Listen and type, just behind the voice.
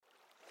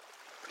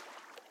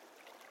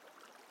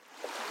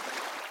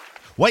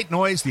White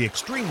Noise, the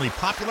extremely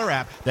popular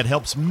app that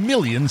helps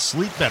millions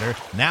sleep better,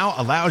 now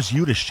allows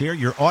you to share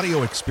your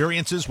audio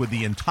experiences with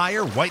the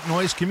entire White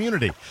Noise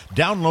community.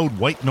 Download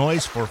White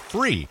Noise for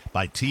free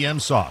by TM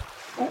Soft.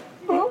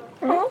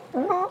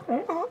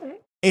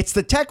 It's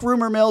the Tech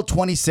Rumor Mill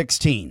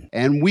 2016.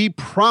 And we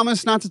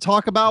promise not to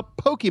talk about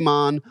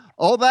Pokemon.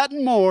 All that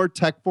and more.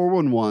 Tech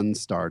 411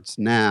 starts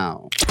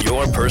now.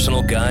 Your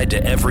personal guide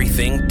to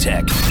everything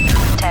tech.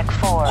 Tech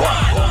 4.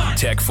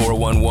 Tech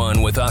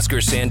 411 with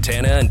Oscar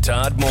Santana and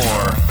Todd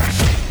Moore.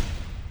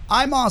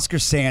 I'm Oscar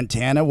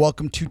Santana.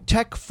 Welcome to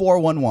Tech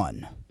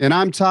 411. And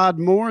I'm Todd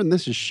Moore, and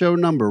this is show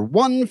number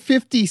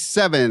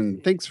 157.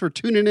 Thanks for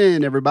tuning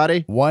in,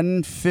 everybody.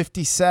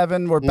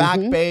 157. We're back,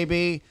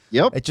 baby.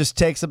 Yep. It just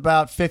takes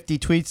about 50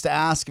 tweets to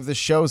ask if the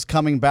show's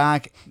coming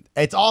back.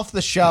 It's off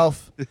the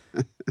shelf.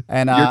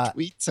 And Your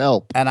tweets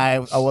help. And I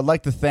would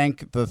like to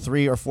thank the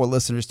 3 or 4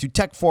 listeners to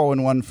Tech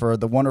 411 for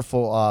the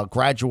wonderful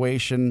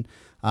graduation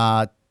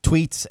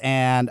tweets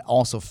and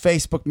also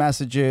Facebook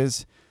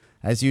messages.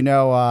 As you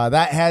know,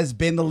 that has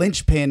been the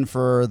linchpin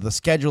for the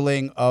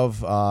scheduling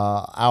of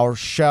our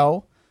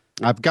show.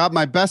 I've got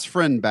my best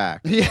friend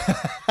back. Yeah.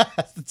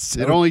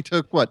 It only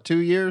took, 2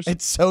 years?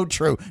 It's so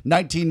true.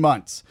 19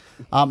 months.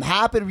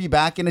 Happy to be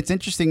back. And it's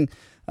interesting,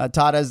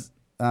 Todd, as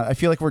I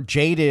feel like we're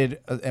jaded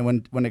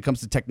and when it comes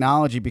to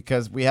technology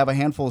because we have a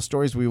handful of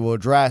stories we will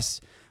address,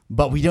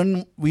 but we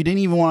didn't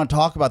even want to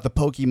talk about the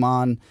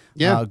Pokemon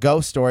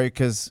Go story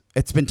because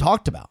it's been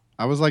talked about.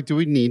 I was like, do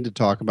we need to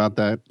talk about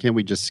that? Can't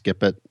we just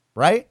skip it?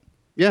 Right?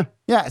 Yeah.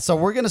 Yeah, so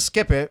we're going to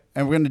skip it,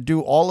 and we're going to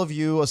do all of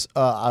you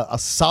a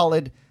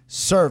solid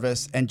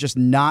service and just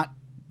not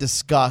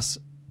discuss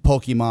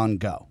Pokemon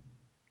Go.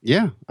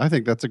 Yeah, I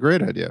think that's a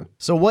great idea.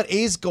 So what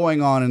is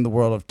going on in the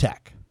world of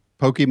tech?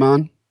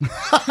 Pokemon.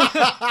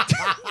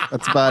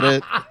 That's about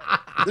it.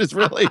 There's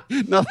really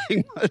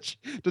nothing much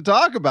to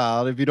talk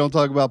about if you don't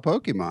talk about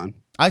Pokemon.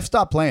 I've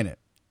stopped playing it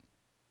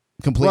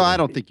completely. Well, I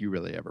don't think you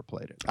really ever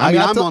played it.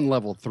 I'm on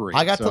level 3.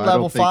 I got to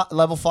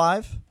level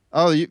 5.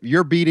 Oh,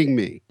 you're beating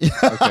me.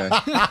 Okay.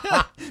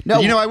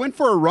 No, I went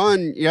for a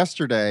run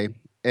yesterday,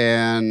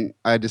 and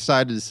I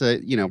decided to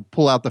say,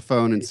 pull out the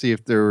phone and see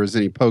if there was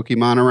any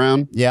Pokemon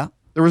around. Yeah.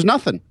 There was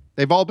nothing.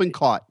 They've all been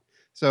caught.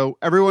 So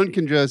everyone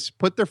can just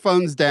put their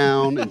phones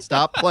down and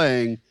stop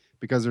playing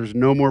because there's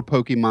no more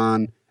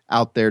Pokemon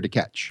out there to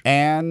catch.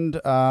 And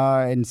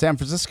in San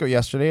Francisco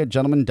yesterday, a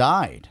gentleman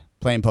died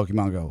playing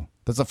Pokemon Go.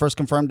 That's the first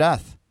confirmed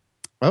death.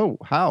 Oh,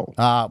 how?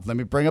 Let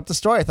me bring up the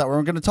story. I thought we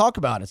weren't going to talk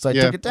about it, so I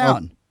took it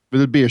down. Well,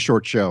 it'd be a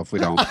short show if we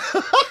don't.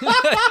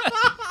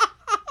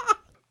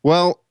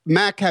 Well,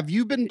 Mac, have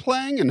you been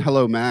playing? And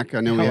hello, Mac.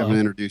 I know we haven't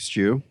introduced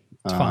you.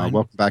 It's fine.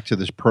 Welcome back to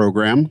this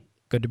program.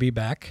 Good to be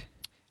back.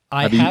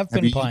 I have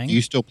been playing. Do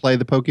you still play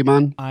the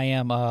Pokemon? I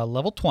am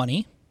level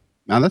 20.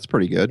 Now, that's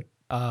pretty good.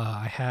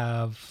 I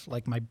have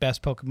my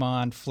best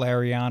Pokemon,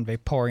 Flareon,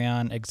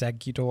 Vaporeon,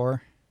 Exeggutor.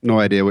 No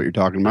idea what you're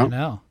talking I about.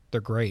 know.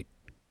 They're great.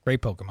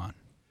 Great Pokemon.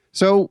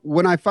 So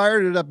when I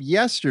fired it up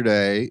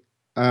yesterday,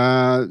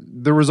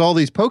 there was all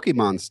these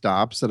Pokemon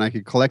stops, and I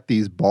could collect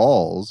these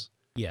balls.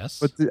 Yes.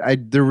 But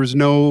there was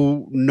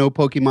no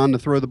Pokemon to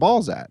throw the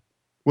balls at.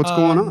 What's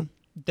going on?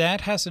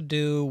 That has to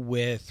do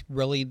with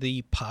really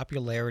the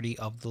popularity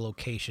of the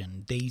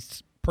location. They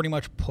pretty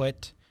much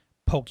put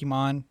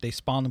Pokemon, they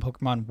spawn the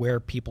Pokemon where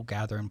people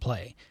gather and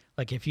play.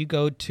 Like if you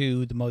go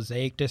to the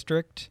Mosaic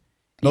District.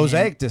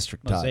 Mosaic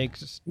District.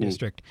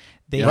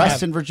 They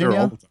Reston,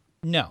 Virginia?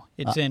 No,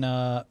 it's in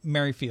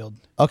Merrifield.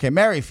 Okay,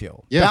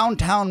 Merrifield. Yeah.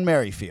 Downtown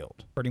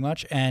Merrifield. Pretty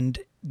much. And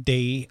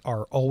they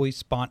are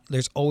always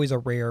there's always a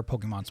rare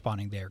Pokemon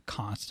spawning there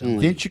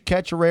constantly. Didn't you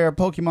catch a rare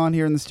Pokemon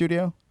here in the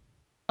studio?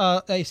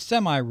 A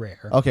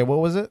semi-rare. Okay, what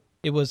was it?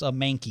 It was a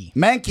Mankey.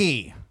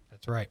 Mankey.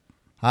 That's right.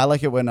 I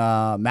like it when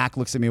Mac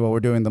looks at me while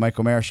we're doing the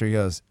Michael Mayer show. He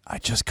goes, I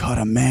just caught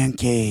a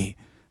Mankey.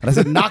 And I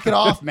said, knock it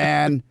off,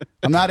 man.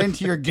 I'm not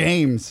into your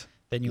games.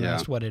 Then you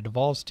asked what it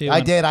evolves to.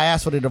 I did. I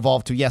asked what it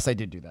evolved to. Yes, I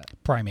did do that.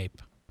 Primeape.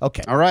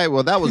 Okay. All right.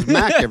 Well, that was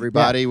Mac,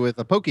 everybody, with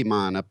a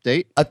Pokemon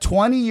update. A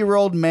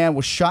 20-year-old man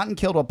was shot and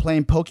killed while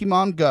playing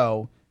Pokemon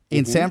Go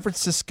in San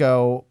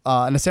Francisco,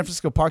 in a San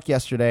Francisco park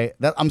yesterday.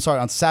 On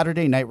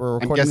Saturday night. We're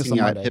recording this on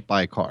Monday. Monday. Hit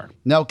by a car.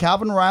 No,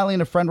 Calvin Riley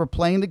and a friend were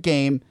playing the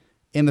game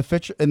in the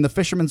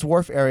Fisherman's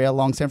Wharf area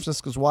along San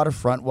Francisco's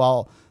waterfront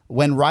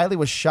when Riley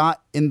was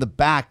shot in the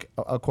back,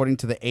 according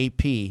to the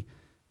AP.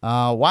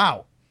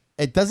 Wow.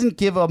 It doesn't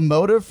give a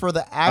motive for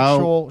the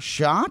actual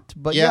shot,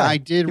 but I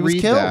did he was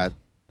read killed. that.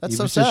 That's he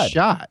so was sad. Just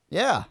shot.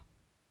 Yeah.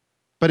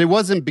 But it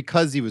wasn't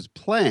because he was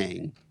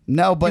playing.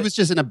 No, but he was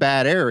just in a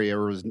bad area.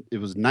 It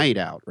was night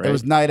out, right? It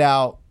was night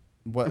out.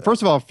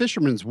 First of all,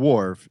 Fisherman's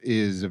Wharf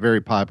is a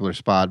very popular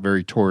spot,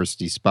 very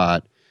touristy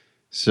spot.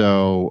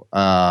 So,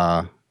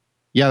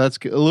 that's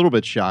a little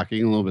bit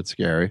shocking, a little bit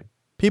scary.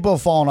 People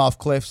have fallen off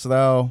cliffs,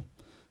 though.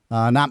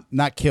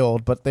 Not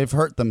killed, but they've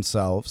hurt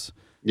themselves.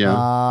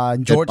 Yeah.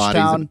 In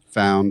Georgetown,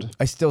 found.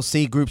 I still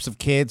see groups of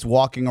kids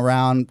walking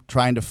around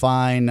trying to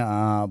find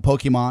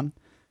Pokemon,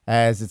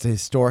 as it's a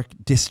historic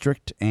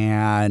district,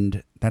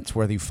 and that's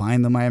where they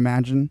find them, I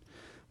imagine.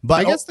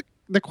 But I guess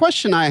the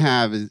question I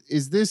have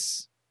is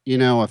this,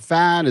 a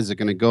fad? Is it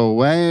going to go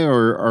away,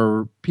 or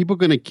are people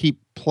going to keep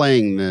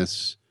playing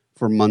this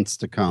for months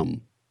to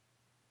come?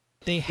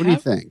 What do you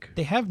think?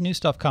 They have new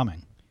stuff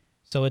coming,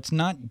 so it's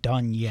not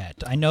done yet.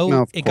 I know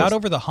No, it got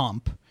over the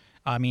hump.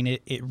 I mean,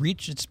 it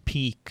reached its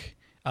peak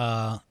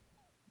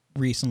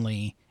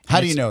recently. How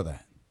do you know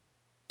that?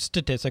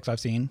 Statistics I've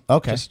seen.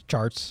 Okay. Just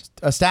charts.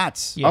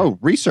 Stats. Yeah. Oh,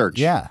 research.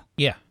 Yeah.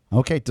 Yeah.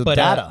 Okay. But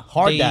Data.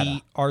 Hard they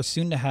data. are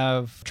soon to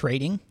have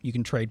trading. You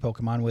can trade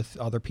Pokemon with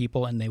other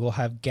people, and they will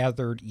have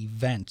gathered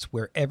events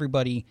where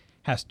everybody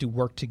has to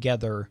work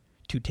together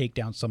to take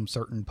down some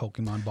certain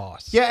Pokemon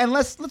boss. Yeah, and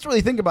let's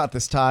really think about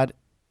this, Todd.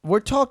 We're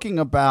talking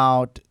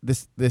about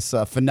this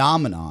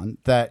phenomenon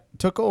that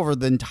took over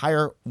the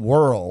entire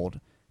world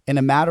in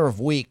a matter of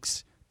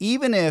weeks.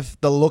 Even if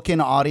the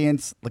look-in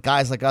audience, the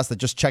guys like us that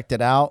just checked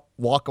it out,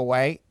 walk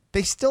away,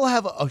 they still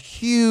have a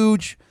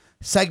huge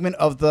segment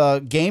of the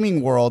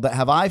gaming world that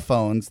have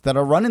iPhones that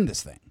are running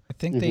this thing. I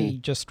think they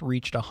just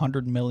reached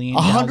 100 million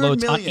 100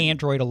 downloads million. on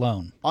Android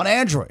alone. On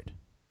Android.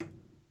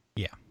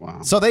 Yeah.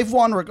 Wow. So they've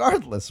won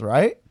regardless,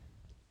 right?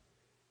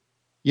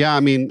 Yeah, I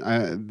mean,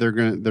 they're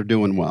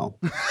doing well,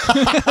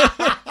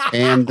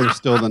 and they're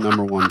still the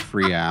number one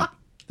free app,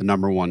 the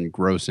number one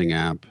grossing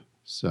app.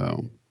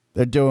 So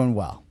They're doing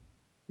well.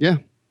 yeah,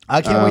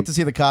 I can't wait to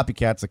see the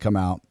copycats that come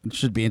out. It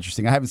should be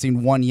interesting. I haven't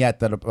seen one yet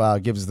that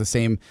gives the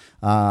same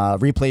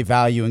replay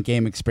value and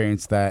game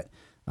experience that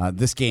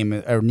this game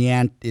is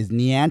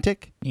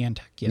Niantic. Niantic,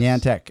 yes.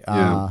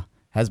 Niantic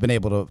has been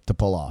able to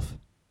pull off.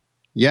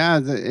 yeah,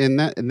 in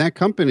that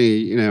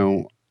company,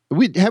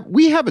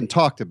 we haven't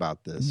talked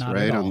about this, Not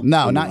right? at all. No,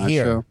 on the not last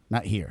here. show?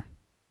 Not here.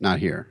 Not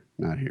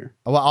here.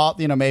 Well,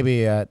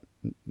 maybe at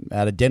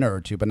a dinner or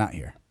two, but not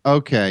here.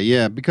 Okay,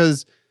 yeah,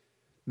 because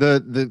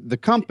the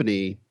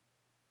company,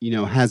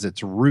 has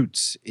its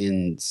roots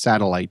in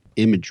satellite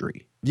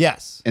imagery.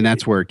 Yes. And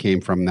that's where it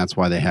came from. That's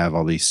why they have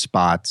all these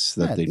spots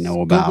that Yeah, they it's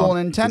know about. Google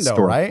and Nintendo,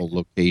 historical right?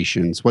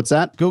 locations. What's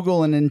that?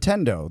 Google and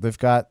Nintendo. They've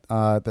got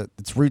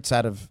its roots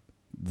out of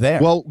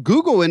there. Well,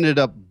 Google ended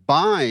up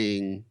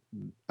buying,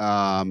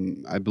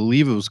 I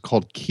believe it was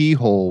called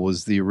Keyhole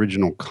was the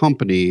original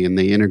company, and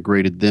they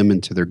integrated them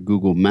into their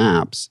Google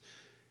Maps.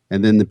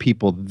 And then the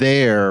people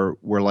there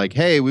were like,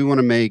 hey, we want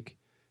to make,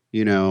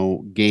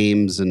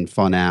 games and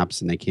fun apps.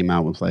 And they came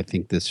out with, I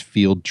think, this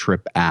field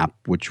trip app,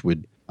 which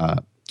would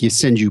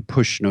send you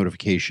push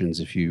notifications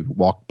if you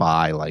walk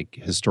by like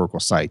historical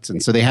sites.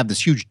 And so they have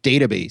this huge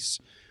database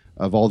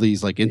of all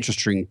these like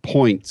interesting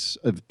points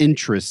of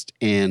interest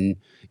and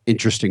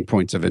interesting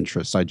points of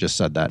interest. I just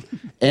said that.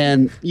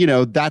 And,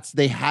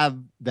 they have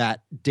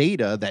that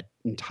data, that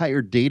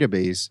entire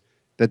database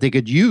that they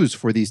could use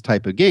for these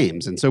type of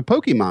games. And so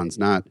Pokemon's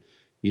not,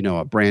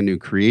 a brand new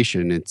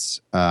creation.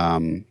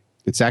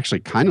 It's actually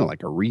kind of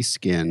like a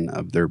reskin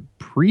of their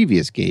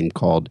previous game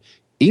called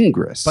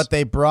Ingress. but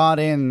they brought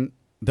in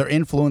their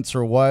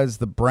influencer was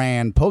the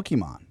brand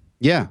Pokemon.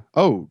 Yeah.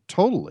 Oh,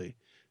 totally.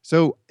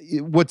 So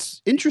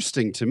what's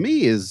interesting to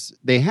me is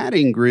they had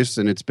Ingress,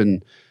 and it's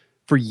been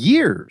for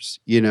years,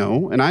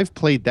 and I've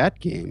played that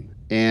game,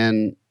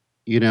 and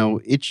you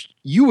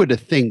would have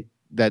think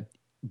that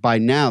by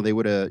now they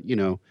would have,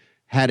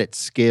 had it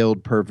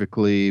scaled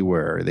perfectly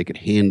where they could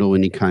handle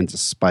any kinds of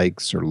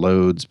spikes or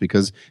loads,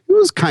 because it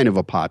was kind of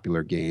a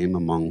popular game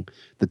among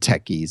the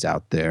techies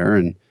out there.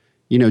 And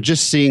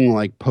just seeing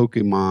like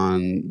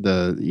Pokemon,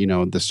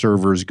 the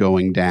servers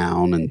going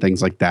down and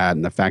things like that,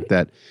 and the fact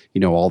that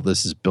all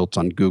this is built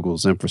on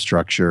Google's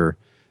infrastructure,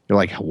 you're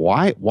like,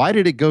 why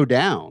did it go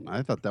down?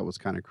 I thought that was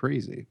kind of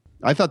crazy.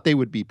 I thought they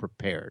would be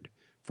prepared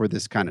for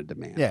this kind of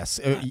demand. Yes,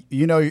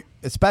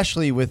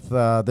 especially with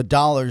the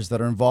dollars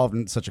that are involved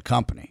in such a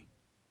company.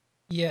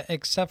 Yeah,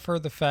 except for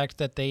the fact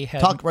that they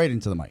had Talk right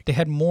into the mic. they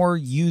had more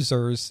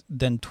users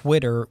than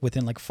Twitter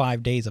within like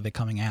 5 days of it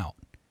coming out.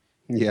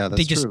 Yeah, that's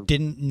They just true.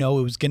 didn't know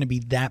it was going to be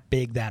that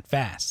big that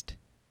fast.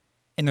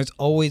 And there's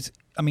always,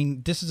 I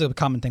mean, this is a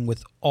common thing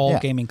with all Yeah.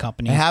 gaming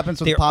companies. It happens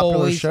with They're popular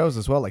always- shows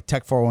as well, like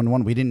Tech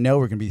 411. We didn't know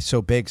we were going to be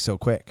so big so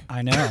quick.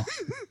 I know.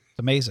 It's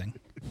amazing.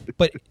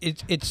 But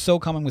it's so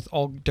common with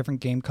all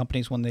different game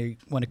companies when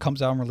it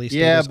comes out on release day.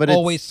 Yeah, There's but it's-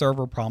 always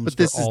server problems But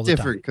this for is all the time.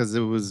 different because it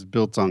was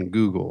built on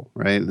Google,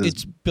 right?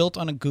 It's built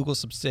on a Google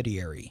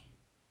subsidiary.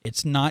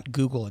 It's not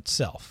Google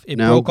itself. It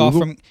no, broke off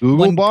Google, from Google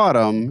when bought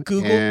them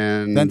Google-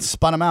 and Then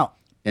spun them out.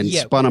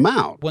 Yeah, spun them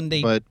out. when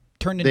they but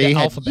turned into they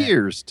had Alphabet.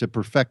 years to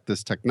perfect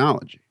this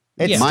technology.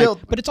 It's Yeah, still.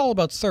 but it's all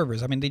about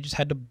servers. I mean, they just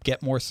had to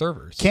get more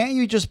servers. Can't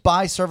you just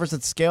buy servers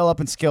that scale up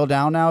and scale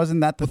down now? Isn't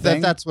that the But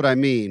thing? that's what I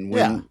mean.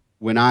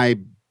 When I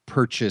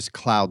purchase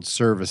cloud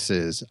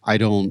services, I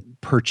don't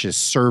purchase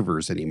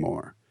servers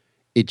anymore.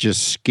 It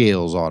just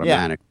scales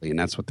automatically, and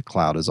that's what the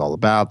cloud is all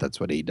about. That's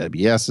what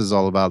AWS is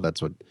all about.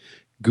 That's what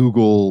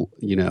Google,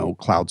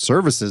 cloud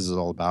services is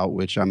all about,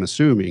 which I'm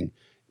assuming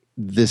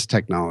this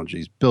technology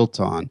is built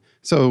on.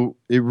 So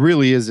it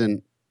really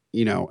isn't,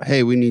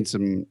 hey, we need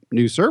some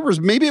new servers.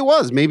 Maybe it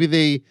was. Maybe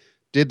they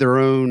did their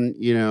own,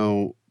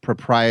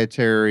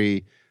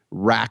 proprietary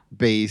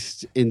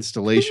rack-based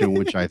installation,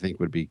 which I think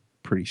would be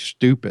pretty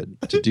stupid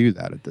to do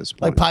that at this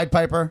point. Like Pied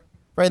Piper,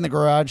 right in the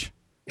garage.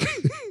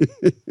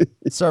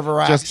 Server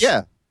racks.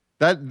 Just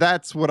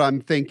that's what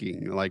I'm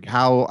thinking. Like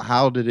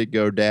how did it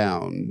go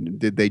down?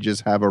 Did they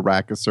just have a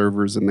rack of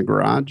servers in the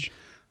garage?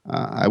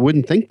 I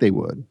wouldn't think they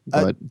would,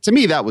 but to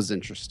me that was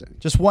interesting.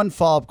 Just one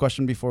follow-up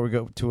question before we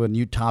go to a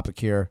new topic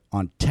here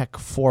on Tech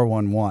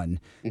 411.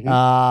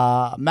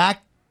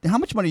 Mac, how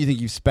much money do you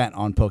think you spent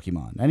on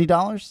Pokemon? Any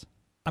dollars?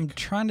 I'm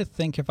trying to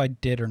think if I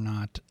did or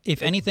not.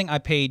 If anything, I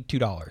paid $2.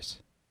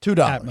 $2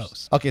 at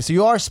most. Okay, so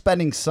you are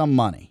spending some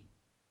money.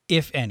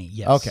 If any,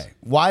 yes. Okay.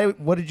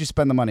 What did you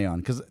spend the money on?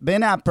 Because the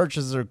in-app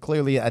purchases are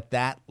clearly at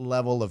that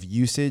level of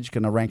usage,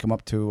 going to rank them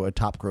up to a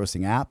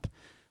top-grossing app.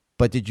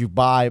 But did you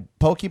buy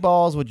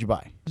Pokeballs? What did you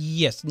buy?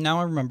 Yes. Now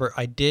I remember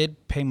I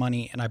did pay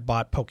money and I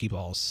bought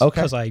Pokeballs. Okay.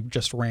 Because I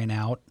just ran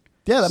out.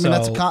 Yeah, I mean,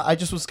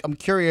 I'm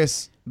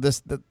curious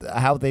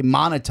how they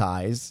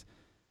monetize.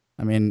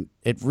 I mean,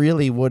 it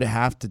really would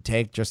have to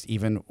take just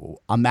even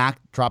a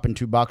Mac dropping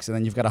 $2 and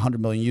then you've got 100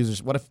 million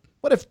users. What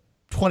if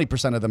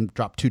 20% of them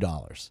drop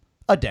 $2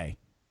 a day?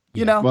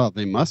 You know? Well,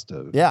 they must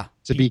have. Yeah.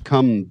 To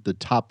become the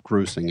top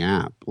grossing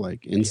app,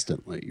 like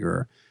instantly,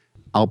 you're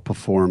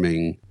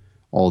outperforming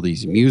all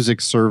these music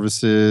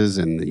services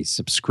and the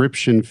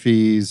subscription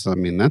fees. I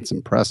mean, that's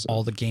impressive.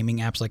 All the gaming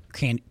apps like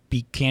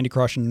Candy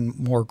Crush and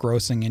more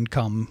grossing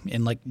income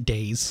in like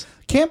days.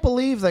 Can't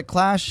believe that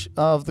Clash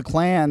of the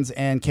Clans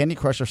and Candy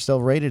Crush are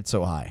still rated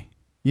so high.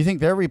 You think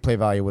their replay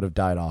value would have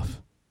died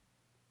off?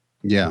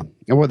 Yeah.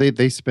 Well,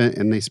 they spent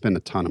a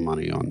ton of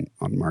money on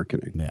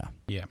marketing. Yeah.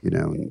 Yeah. You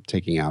know, and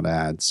taking out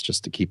ads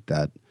just to keep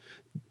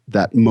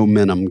that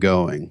momentum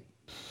going.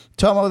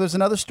 Tomo, there's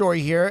another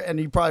story here, and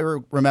you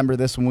probably remember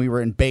this when we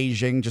were in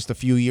Beijing just a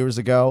few years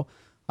ago.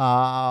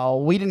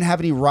 We didn't have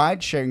any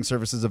ride-sharing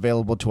services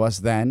available to us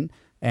then,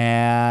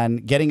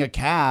 and getting a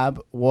cab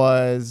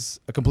was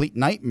a complete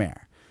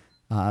nightmare.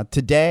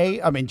 Today,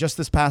 I mean, just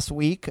this past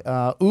week,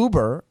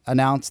 Uber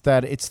announced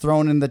that it's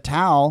thrown in the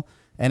towel,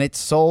 and it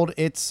sold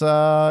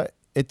itself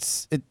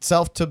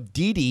to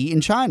Didi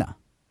in China.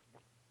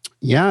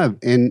 Yeah,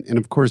 and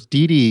of course,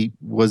 Didi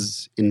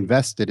was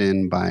invested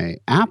in by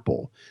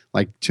Apple,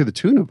 like to the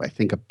tune of I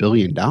think $1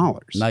 billion.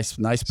 Nice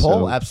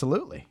pull, so,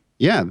 absolutely.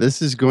 Yeah,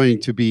 this is going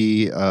to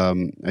be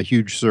a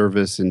huge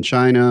service in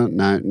China,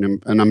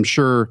 and I'm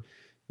sure,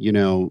 you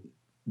know,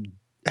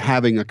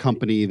 having a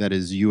company that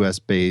is U.S.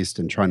 based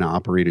and trying to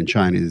operate in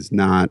China is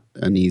not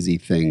an easy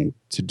thing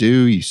to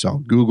do. You saw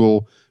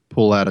Google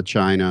pull out of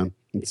China.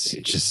 It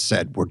just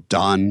said, we're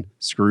done.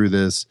 Screw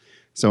this.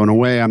 So in a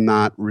way, I'm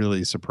not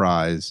really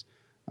surprised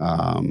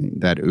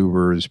that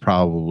Uber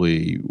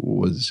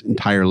was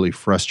entirely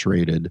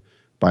frustrated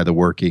by the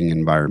working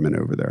environment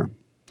over there.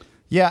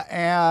 Yeah,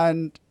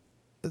 and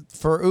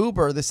for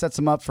Uber, this sets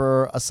them up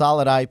for a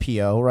solid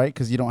IPO, right?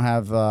 Because you don't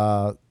have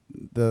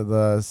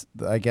the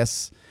I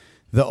guess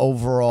the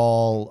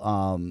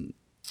overall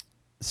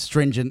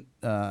stringent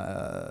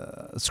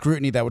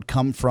scrutiny that would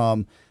come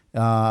from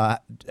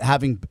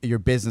having your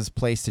business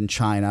placed in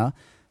China.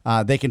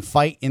 They can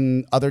fight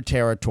in other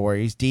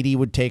territories. Didi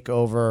would take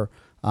over,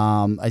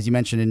 as you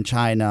mentioned, in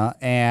China.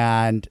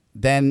 And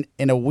then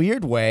in a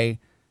weird way,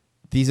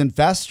 these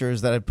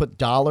investors that had put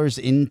dollars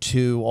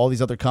into all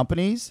these other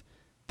companies,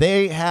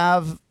 they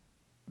have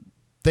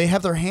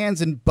their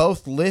hands in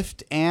both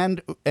Lyft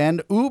and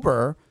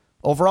Uber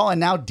overall. And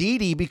now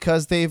Didi,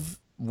 because they've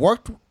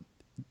worked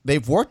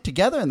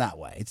together in that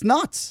way. It's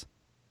nuts.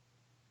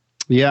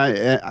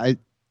 Yeah, I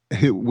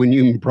when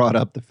you brought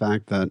up the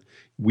fact that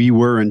we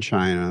were in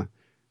China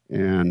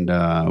and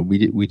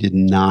we did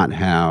not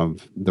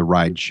have the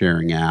ride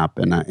sharing app,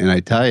 and I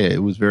tell you,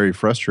 it was very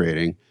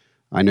frustrating.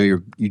 I know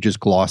you just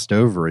glossed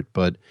over it,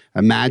 but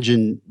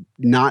imagine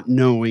not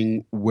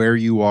knowing where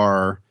you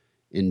are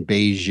in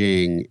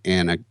Beijing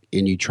and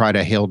you try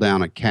to hail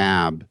down a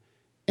cab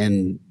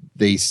and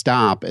they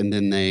stop, and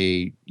then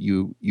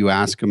you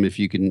ask them if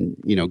you can,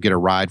 you know, get a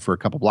ride for a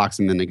couple blocks,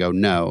 and then they go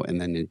no,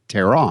 and then they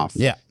tear off.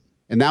 Yeah.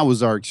 And that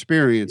was our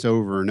experience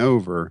over and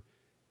over.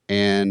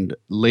 And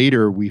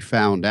later we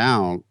found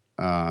out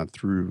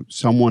through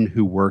someone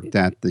who worked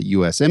at the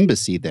U.S.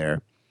 Embassy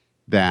there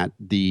that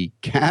the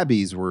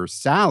cabbies were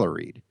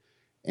salaried.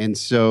 And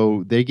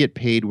so they get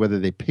paid whether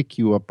they pick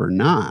you up or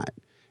not.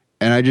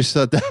 And I just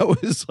thought that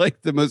was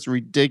like the most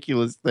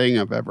ridiculous thing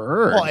I've ever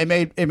heard. Well,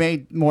 it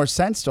made more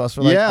sense to us.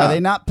 We're like, are they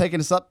not picking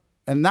us up?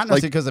 And not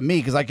necessarily because of me,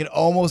 because I could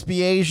almost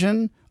be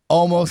Asian,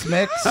 almost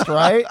mixed,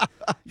 right?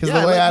 Because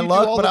the way I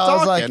look, but I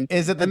was like,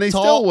 is it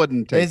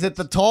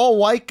the tall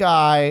white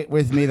guy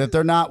with me that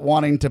they're not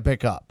wanting to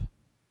pick up?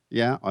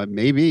 Yeah,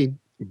 maybe.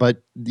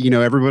 But, you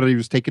know, everybody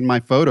was taking my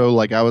photo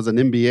like I was an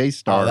NBA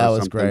star. Oh, that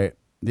was great.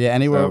 Yeah,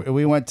 anyway,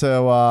 we went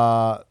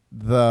to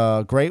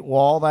the Great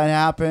Wall that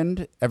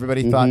happened.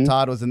 Everybody thought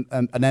Todd was an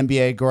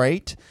NBA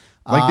great.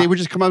 Like they would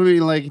just come up to me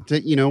like,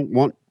 to, you know,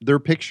 want their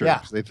pictures.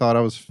 Yeah. They thought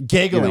I was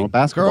giggling. You know, a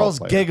basketball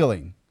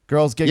player.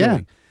 Girls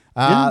giggling.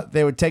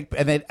 They would take,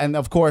 and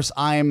of course,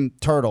 I'm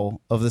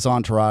Turtle of this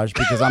entourage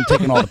because I'm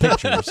taking all the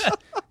pictures.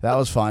 That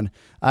was fun.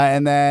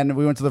 And then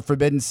we went to the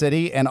Forbidden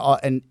City, and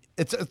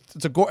it's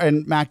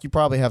and Mac, you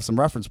probably have some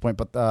reference point,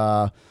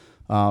 but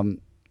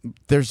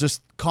there's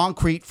just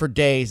concrete for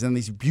days and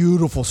these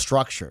beautiful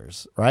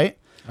structures, right?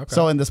 Okay.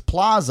 So in this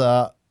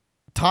plaza,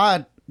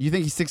 Todd, you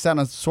think he sticks out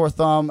a sore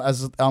thumb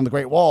as on the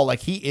Great Wall? Like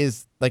he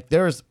is, like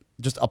there's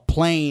just a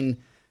plane.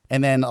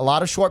 And then a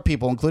lot of short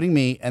people, including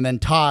me, and then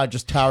Todd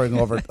just towering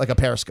over like a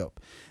periscope.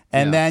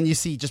 And then you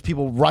see just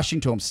people rushing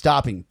to him,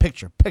 stopping,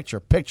 picture. It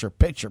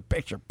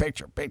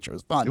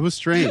was fun. It was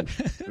strange.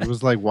 It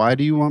was like, why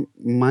do you want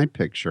my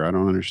picture? I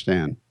don't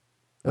understand.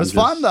 It was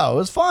fun, though. It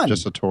was fun.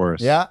 Just a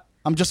tourist. Yeah.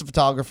 I'm just a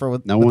photographer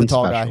with no one the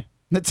tall special. guy.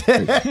 That's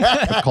it.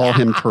 I call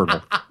him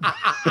Turtle.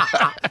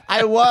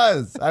 I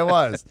was.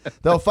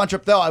 Though fun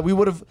trip. Though I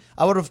would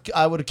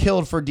have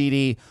killed for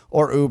Didi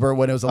or Uber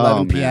when it was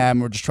 11 p.m.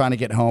 We're just trying to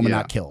get home and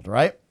not killed,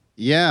 right?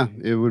 Yeah,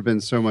 it would have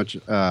been so much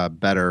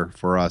better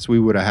for us. We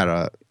would have had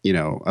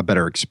a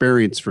better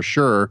experience for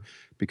sure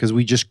because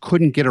we just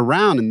couldn't get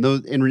around.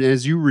 And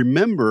as you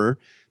remember,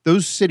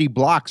 those city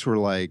blocks were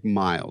like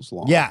miles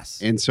long.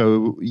 Yes. And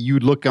so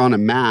you'd look on a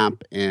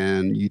map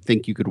and you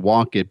think you could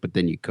walk it, but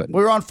then you couldn't.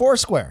 We were on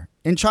Foursquare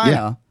in China.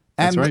 Yeah,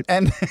 that's right.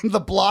 And the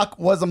block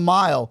was a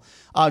mile.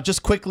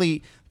 Just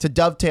quickly to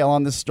dovetail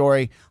on this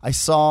story, I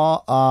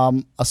saw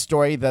a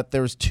story that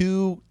there was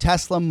 2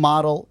 Tesla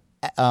Model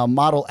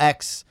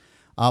X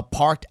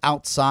parked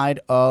outside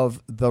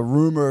of the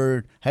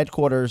rumored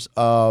headquarters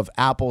of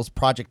Apple's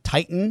Project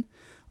Titan,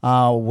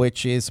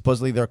 which is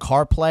supposedly their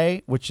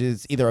CarPlay, which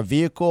is either a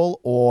vehicle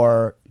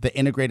or the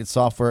integrated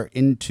software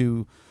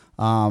into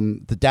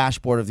the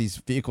dashboard of these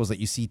vehicles that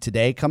you see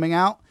today coming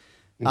out.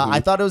 I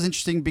thought it was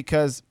interesting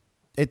because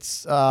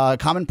it's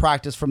common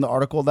practice from the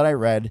article that I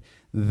read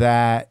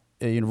that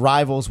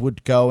rivals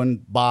would go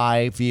and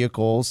buy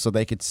vehicles so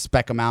they could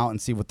spec them out and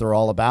see what they're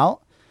all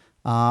about.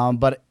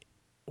 But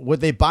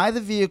would they buy the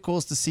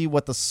vehicles to see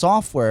what the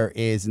software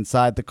is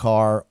inside the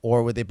car,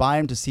 or would they buy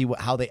them to see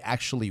how they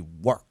actually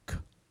work?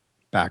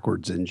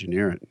 Backwards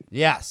engineer it.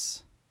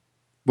 Yes.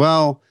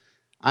 Well,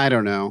 I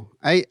don't know.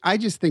 I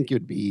just think it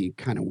would be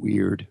kind of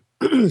weird,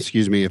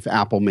 excuse me, if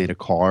Apple made a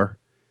car.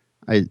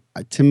 I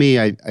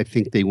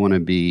think they want to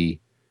be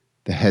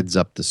the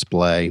heads-up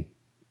display,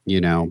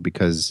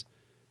 because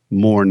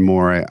more and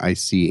more I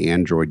see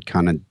Android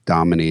kind of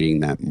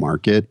dominating that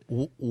market.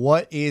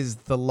 What is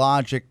the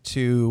logic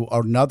to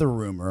another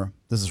rumor?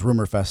 This is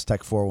RumorFest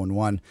Tech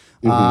 411,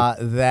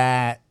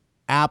 that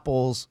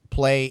Apple's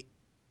Play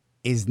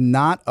is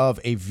not of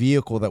a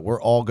vehicle that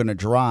we're all going to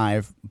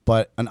drive,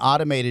 but an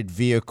automated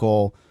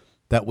vehicle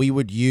that we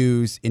would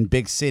use in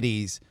big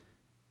cities,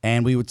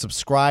 and we would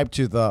subscribe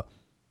to the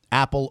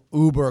Apple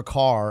Uber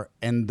car,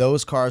 and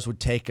those cars would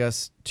take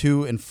us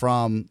to and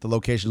from the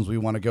locations we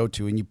want to go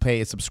to, and you pay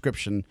a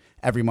subscription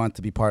every month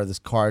to be part of this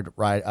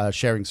ride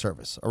sharing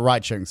service.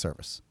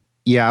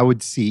 Yeah, I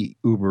would see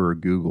Uber or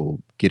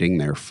Google getting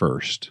there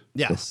first.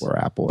 Yes. Before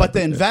Apple. But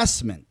the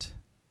investment,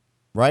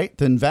 right?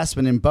 The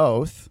investment in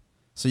both.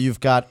 So you've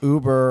got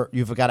Uber,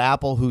 you've got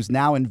Apple, who's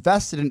now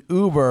invested in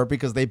Uber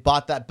because they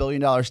bought that $1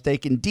 billion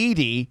stake in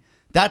Didi.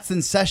 That's the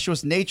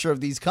incestuous nature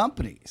of these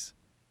companies.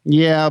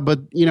 Yeah,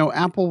 but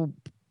Apple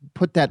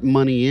put that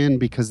money in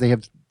because they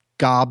have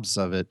gobs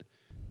of it,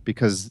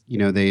 because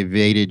they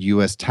evaded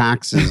U.S.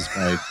 taxes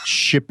by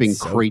shipping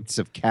crates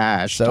of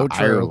cash to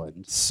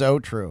Ireland. So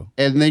true.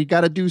 And they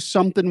got to do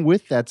something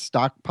with that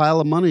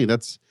stockpile of money.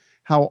 That's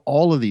how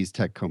all of these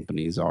tech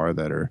companies are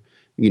that are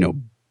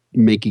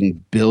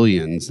making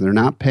billions. They're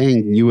not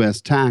paying U.S.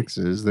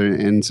 taxes,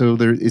 and so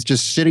it's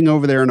just sitting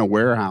over there in a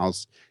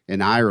warehouse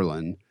in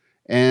Ireland.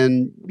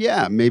 And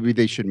yeah, maybe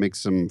they should make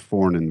some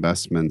foreign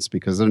investments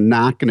because they're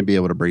not going to be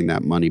able to bring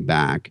that money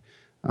back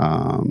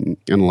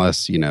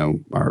unless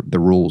the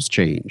rules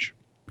change.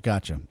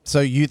 Gotcha. So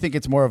you think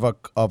it's more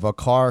of a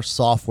car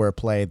software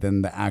play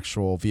than the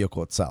actual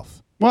vehicle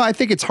itself? Well, I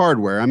think it's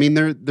hardware. I mean,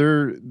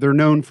 they're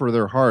known for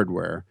their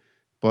hardware,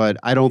 but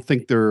I don't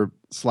think they're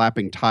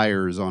slapping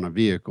tires on a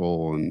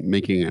vehicle and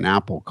making an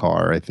Apple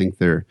car. I think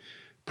they're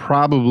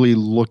probably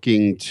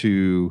looking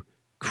to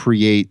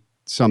create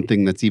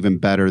something that's even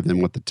better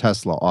than what the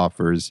Tesla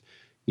offers,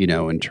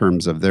 in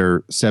terms of their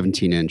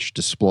 17-inch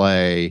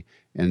display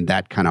and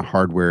that kind of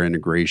hardware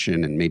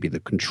integration and maybe the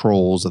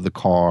controls of the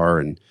car.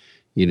 And,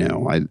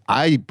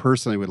 I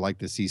personally would like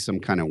to see some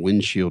kind of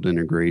windshield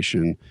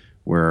integration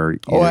where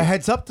a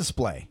heads-up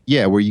display.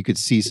 Yeah, where you could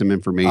see some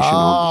information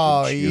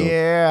on the windshield.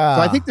 Yeah.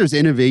 So I think there's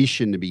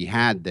innovation to be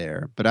had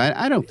there, but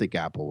I don't think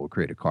Apple will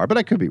create a car, but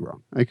I could be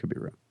wrong.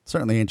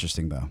 Certainly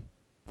interesting, though.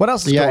 What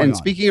else is going on? Yeah, and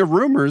speaking of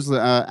rumors,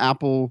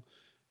 Apple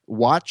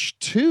Watch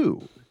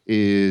 2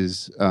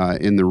 is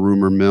in the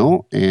rumor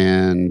mill,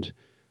 and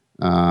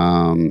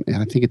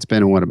I think it's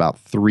been about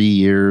 3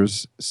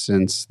 years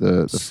since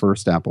the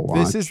first Apple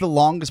Watch. This is the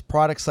longest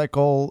product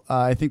cycle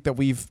I think that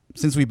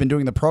since we've been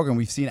doing the program,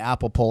 we've seen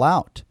Apple pull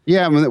out.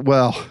 Yeah,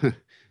 well,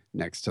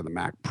 next to the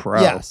Mac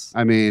Pro. Yes.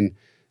 I mean,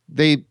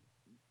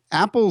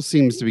 Apple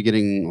seems to be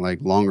getting like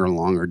longer and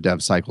longer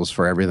dev cycles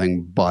for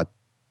everything but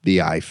the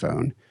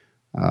iPhone,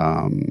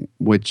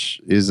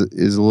 which is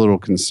a little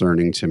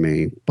concerning to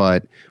me.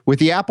 But with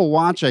the Apple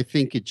Watch, I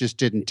think it just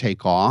didn't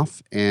take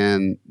off,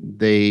 and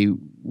they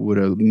would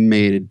have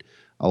made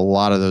a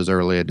lot of those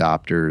early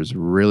adopters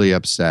really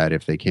upset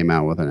if they came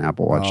out with an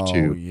Apple Watch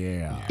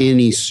 2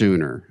 any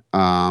sooner.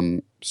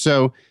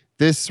 So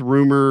this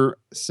rumor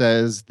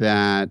says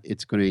that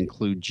it's going to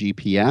include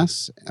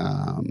GPS,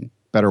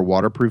 better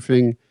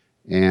waterproofing,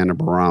 and a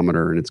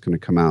barometer, and it's going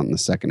to come out in the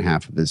second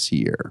half of this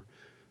year.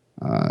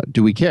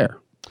 Do we care?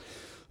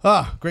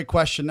 Great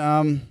question.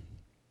 I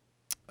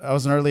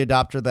was an early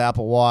adopter of the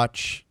Apple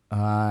Watch.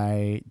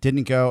 I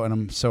didn't go, and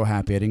I'm so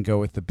happy I didn't go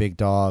with the big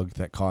dog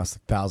that cost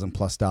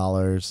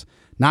 $1,000+.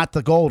 Not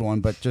the gold one,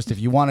 but just if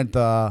you wanted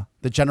the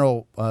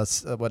general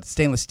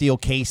stainless steel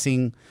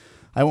casing,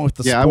 I went with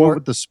the Sport. I went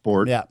with the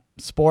Sport. Yeah,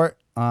 Sport.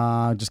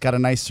 Just got a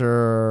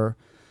nicer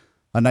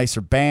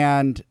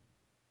band.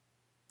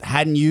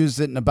 Hadn't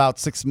used it in about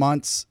 6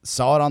 months.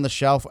 Saw it on the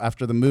shelf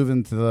after the move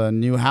into the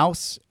new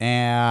house,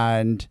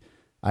 and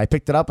I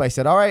picked it up. I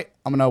said, all right,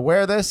 I'm going to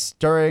wear this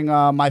during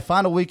my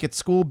final week at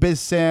school,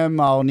 Biz Sim.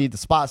 I'll need the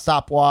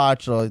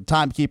stopwatch, or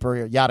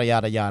timekeeper, yada,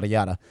 yada, yada,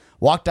 yada.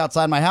 Walked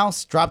outside my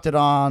house, dropped it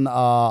on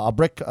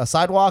a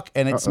sidewalk,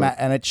 and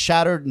it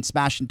shattered and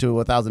smashed into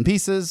 1,000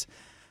 pieces.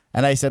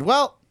 And I said,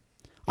 well,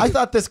 I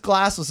thought this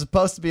glass was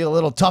supposed to be a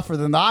little tougher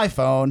than the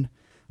iPhone,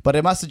 but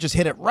it must have just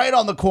hit it right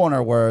on the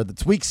corner where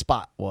its weak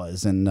spot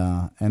was. And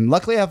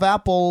luckily I have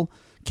Apple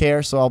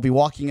Care, so I'll be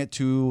walking it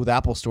to the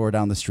Apple store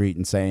down the street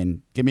and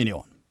saying, give me a new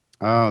one.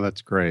 Oh,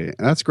 that's great.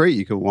 That's great.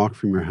 You can walk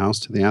from your house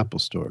to the Apple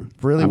store.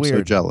 Really weird. I'm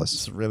so jealous.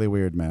 It's really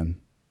weird, man.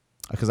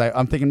 Because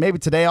I'm thinking maybe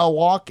today I'll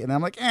walk, and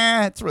I'm like,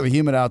 it's really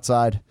humid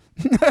outside.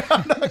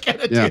 I'm not going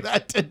to do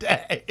that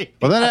today.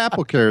 Well, that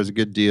Apple Care is a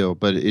good deal,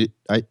 but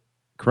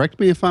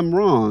correct me if I'm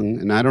wrong,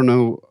 and I don't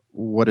know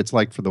what it's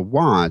like for the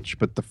watch,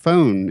 but the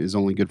phone is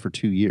only good for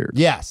 2 years.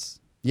 Yes.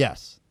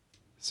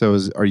 So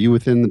are you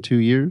within the 2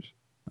 years?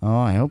 Oh,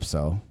 I hope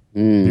so.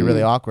 It'd be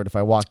really awkward if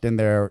I walked in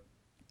there,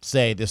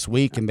 say, this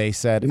week, and they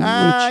said,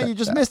 you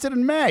just missed it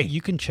in May.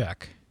 You can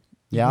check.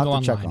 Yeah, I'll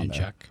have to check online on and that.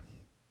 check.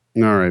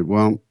 All right.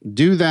 Well,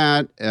 do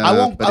that. I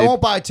won't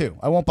buy two.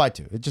 I won't buy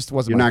two. It just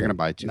wasn't. You're my not thing. going to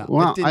buy two. No,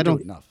 Well, it didn't I don't.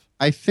 do enough.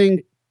 I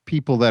think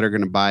people that are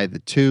going to buy the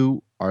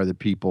 2 are the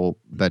people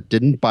that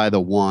didn't buy the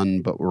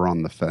 1 but were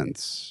on the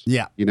fence.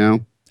 Yeah. You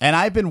know? And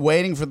I've been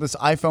waiting for this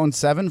iPhone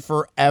 7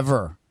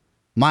 forever.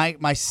 My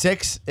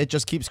 6, it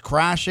just keeps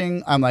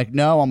crashing. I'm like,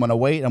 no, I'm going to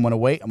wait.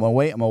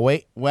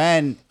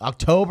 When?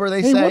 October,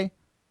 they say?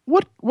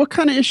 What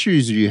kind of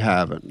issues are you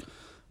having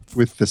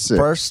with the 6?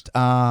 First,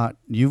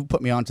 you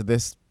put me onto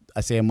this, I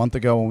say a month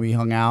ago when we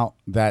hung out,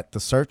 that the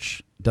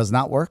search does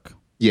not work.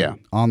 Yeah.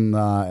 On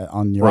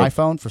your Right.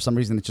 iPhone. For some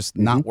reason, it's just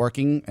not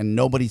working, and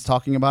nobody's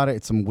talking about it.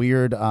 It's some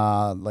weird,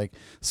 like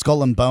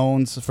Skull and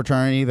Bones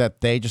fraternity that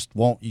they just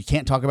won't. You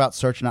can't talk about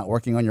search not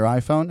working on your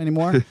iPhone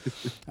anymore.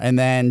 And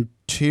then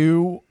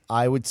 2,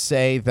 I would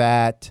say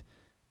that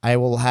I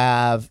will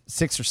have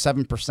 6 or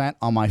 7%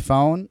 on my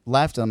phone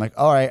left, and I'm like,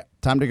 all right,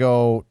 time to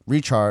go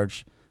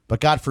recharge. But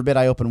God forbid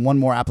I open one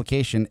more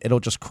application, it'll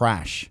just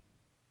crash.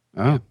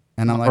 Oh.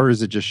 And I'm like, or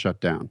is it just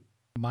shut down?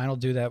 Mine will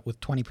do that with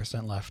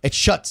 20% left. it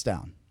shuts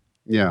down.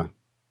 Yeah.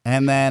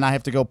 And then I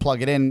have to go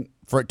plug it in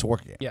for it to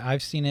work again. Yeah,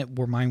 I've seen it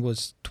where mine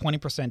was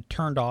 20%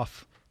 turned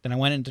off. Then I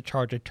went into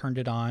charge, I turned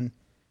it on,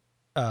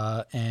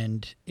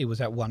 and it was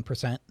at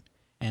 1%.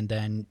 And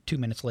then 2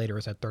 minutes later,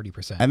 it's at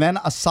 30%. And then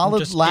a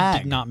solid It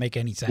lag. did not make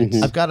any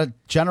sense. I've got a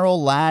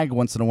general lag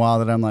once in a while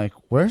that I'm like,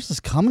 where's this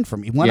coming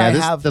from? When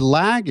the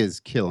lag is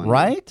killing me.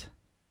 right?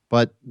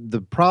 But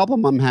the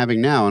problem I'm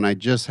having now, and I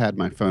just had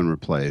my phone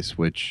replaced,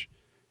 which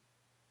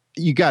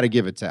you got to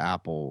give it to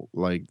Apple.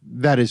 Like,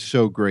 that is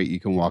so great. You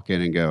can walk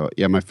in and go,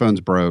 yeah, my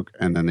phone's broke.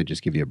 And then they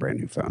just give you a brand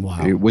new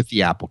phone with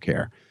the Apple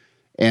Care.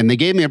 And they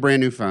gave me a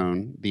brand new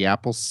phone, the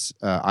Apple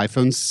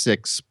iPhone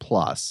 6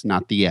 Plus,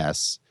 not the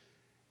S.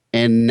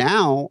 And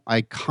now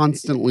I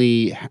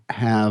constantly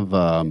have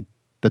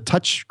the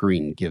touch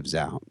screen gives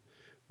out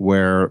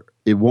where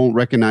it won't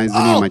recognize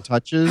any of my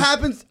touches.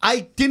 Happens.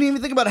 I didn't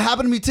even think about it.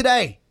 Happened to me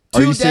today.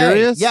 Are you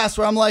serious? Yes,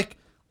 where I'm like,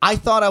 I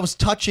thought I was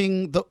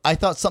touching I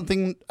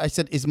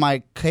said, is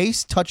my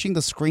case touching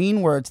the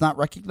screen where it's not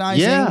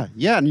recognizing?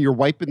 Yeah. And you're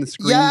wiping the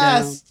screen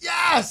down.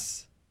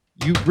 Yes.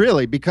 You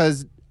really,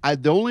 because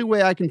the only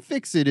way I can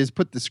fix it is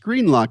put the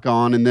screen lock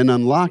on and then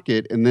unlock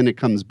it, and then it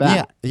comes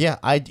back. Yeah.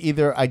 I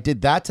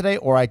did that today,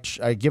 or I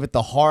give it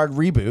the hard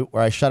reboot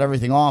where I shut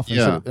everything off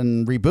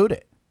and reboot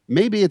it.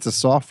 Maybe it's a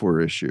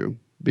software issue,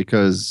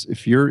 because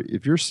if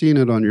you're seeing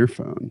it on your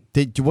phone,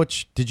 did you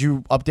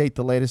update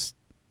the latest?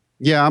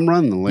 Yeah, I'm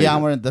running the latest. Yeah,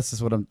 I'm running. This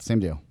is what I'm same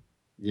deal.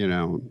 You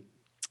know,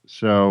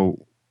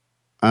 so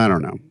I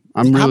don't know.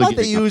 I'm really. How about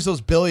they use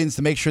those billions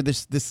to make sure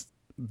this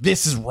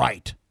is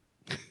right?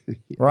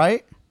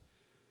 Right?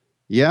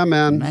 Yeah,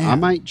 man. I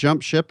might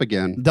jump ship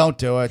again. Don't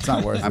do it. It's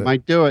not worth it. I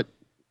might do it.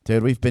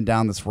 Dude, we've been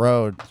down this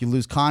road. You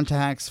lose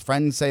contacts.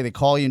 Friends say they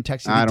call you and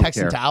text you. I don't text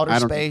care. into outer I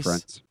don't space. need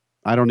friends.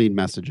 I don't need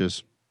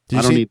messages.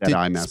 I don't need that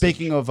iMessage.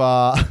 Speaking of,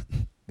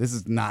 this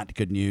is not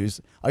good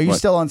news. Are you What?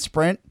 still on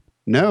Sprint?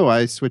 No,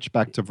 I switched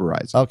back to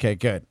Verizon. Okay,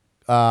 good.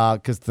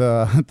 Because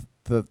the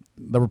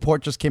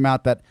report just came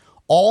out that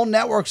all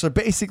networks are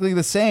basically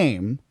the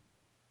same,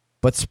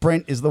 but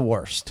Sprint is the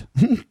worst.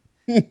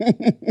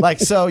 Like,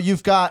 so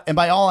you've got, and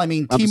by all I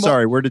mean I'm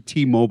sorry, where did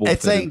T-Mobile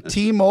It's fit in saying this?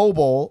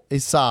 T-Mobile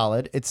is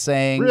solid. It's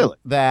saying Really?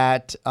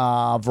 that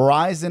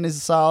Verizon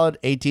is solid,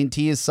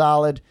 AT&T is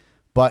solid,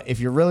 but if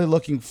you're really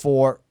looking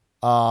for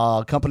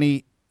a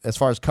company as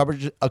far as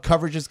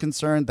coverage is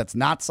concerned that's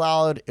not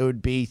solid, it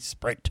would be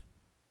Sprint.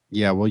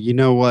 Yeah, well, you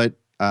know what?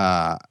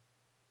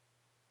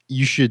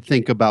 You should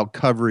think about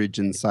coverage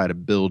inside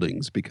of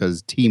buildings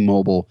because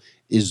T-Mobile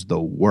is the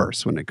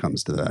worst when it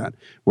comes to that.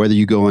 Whether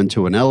you go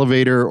into an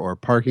elevator or a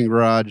parking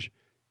garage,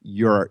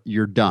 you're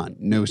done.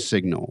 No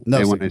signal. No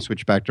and when signal. I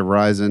switch back to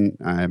Verizon,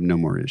 I have no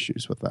more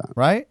issues with that.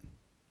 Right?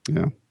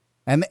 Yeah.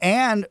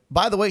 And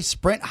by the way,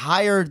 Sprint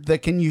hired the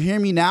 "Can you hear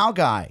me now"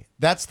 guy.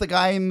 That's the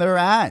guy in their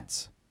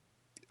ads.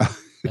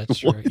 That's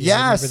true.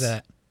 Yeah, Yes. I remember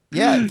that.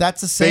 Yeah,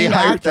 that's the They same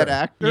hired actor. that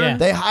actor? Yeah.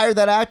 They hired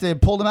that actor. They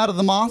pulled him out of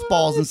the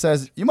mothballs and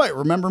says, "You might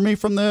remember me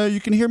from the You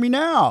Can Hear Me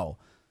Now."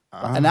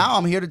 And now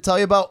I'm here to tell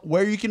you about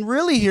where you can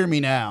really hear me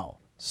now.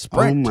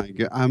 Sprint. Oh my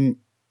god,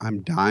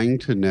 I'm dying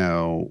to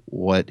know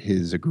what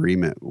his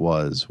agreement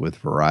was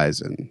with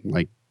Verizon.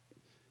 Like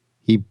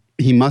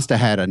he must have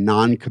had a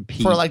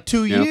non-compete For like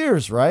 2 you know?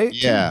 years, right?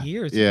 Yeah, 2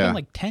 years. It's yeah. been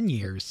like 10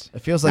 years. It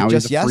feels like Now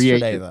he's just a free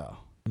yesterday, agent. though.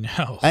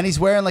 No. And he's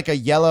wearing like a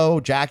yellow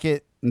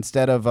jacket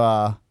instead of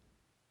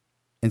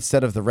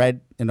the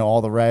red, all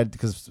the red,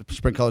 because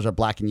Sprint colors are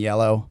black and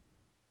yellow.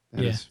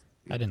 That Yeah. is-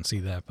 I didn't see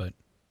that, but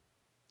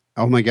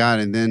oh my god!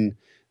 And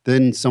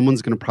then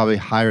someone's going to probably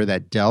hire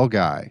that Dell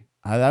guy.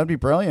 That would be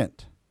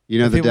brilliant. You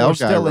know If the he Dell were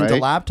guy, still right?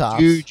 into laptops.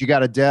 Dude, you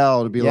got a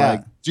Dell to be Yeah.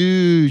 like,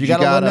 dude, You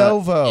got a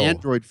Lenovo. an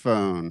Android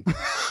phone.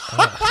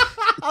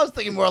 I was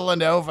thinking more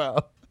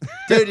Lenovo.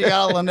 Dude, you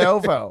got a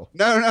Lenovo.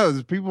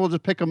 No, people will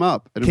just pick him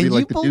up. It'll Can be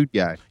like you the dude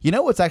guy. You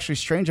know what's actually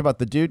strange about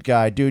the dude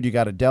guy? Dude, you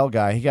got a Dell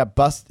guy. He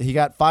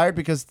got fired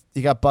because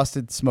he got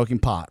busted smoking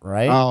pot,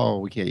 right? Oh,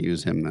 we can't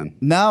use him then.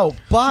 No,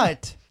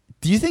 but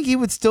do you think he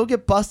would still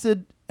get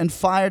busted and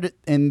fired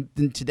in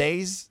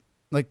today's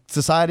like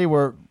society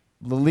where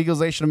the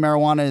legalization of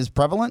marijuana is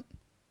prevalent?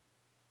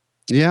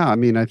 Yeah, I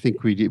mean, I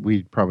think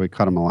we'd probably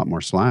cut him a lot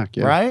more slack.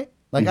 Yeah. Right?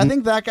 Like, I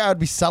think that guy would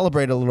be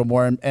celebrated a little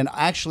more and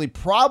actually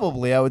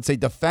probably, I would say,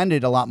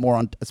 defended a lot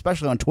more,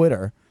 especially on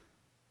Twitter,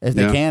 if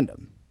they Yeah. canned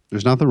him.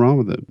 There's nothing wrong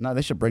with it. No,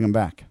 they should bring him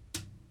back.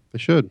 They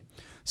should.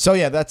 So,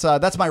 yeah,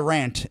 that's my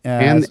rant.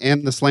 And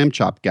the slam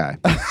chop guy.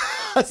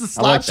 that's the I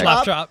slap like that.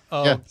 chop. Chop.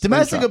 Oh, Yeah.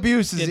 Domestic Slam chop.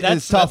 abuse Yeah, is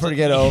that's- tougher to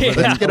get over. yeah.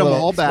 than Let's get a them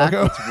little all back.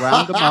 smoko. Let's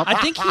round them up I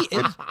think he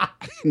is.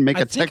 and make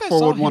I a think Tech I saw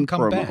Forward him One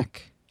come promo.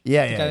 back.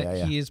 Yeah, I think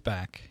yeah. He is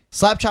back.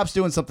 Slap chop's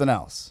doing something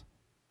else.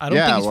 I don't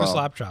Yeah, think he's for well,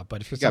 slap chop,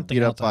 but if He it's got something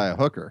beat else, up by a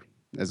hooker,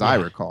 as I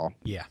recall.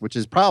 Yeah. Which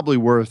is probably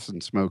worse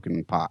than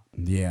smoking pot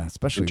Yeah,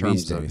 especially in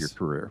terms these of days. your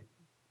career.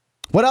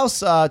 What else,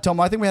 Tom?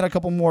 I think we had a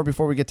couple more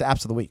before we get to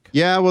apps of the week.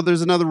 Yeah, well,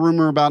 there's another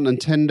rumor about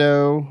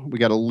Nintendo. We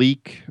got a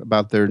leak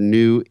about their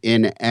new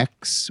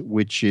NX,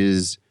 which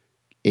is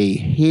a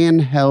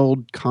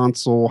handheld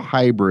console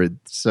hybrid.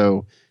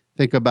 So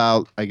think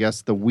about, I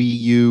guess, the Wii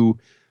U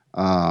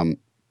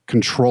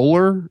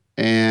controller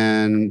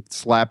and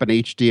slap an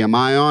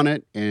HDMI on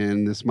it,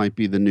 and this might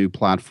be the new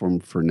platform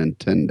for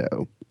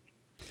Nintendo.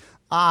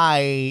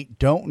 I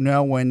don't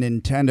know when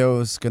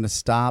Nintendo's going to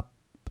stop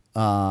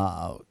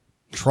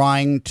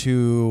trying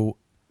to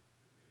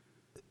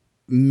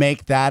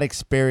make that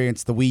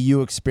experience, the Wii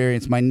U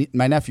experience. My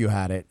nephew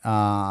had it.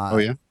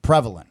 Yeah?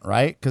 Prevalent,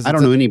 right? Because I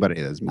don't know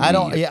anybody that's I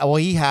don't. Yeah, well,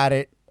 he had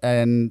it,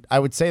 and I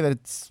would say that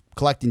it's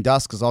collecting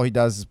dust because all he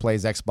does is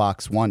plays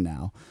Xbox One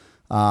now.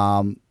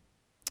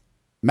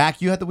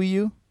 Mac, you had the Wii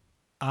U?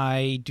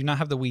 I do not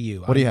have the Wii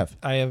U. What do you have?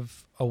 I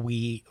have a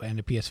Wii and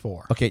a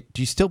PS4. Okay,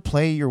 do you still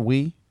play your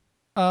Wii?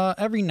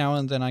 Every now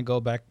and then I go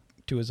back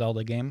to a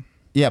Zelda game.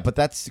 Yeah, but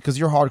that's because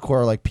you're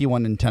hardcore like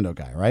P1 Nintendo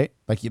guy, right?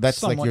 Like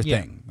that's like Somewhat, your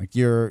yeah. thing. Like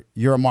you're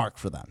a mark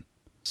for them.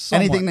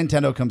 Somewhat. Anything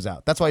Nintendo comes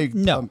out, that's why you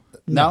No.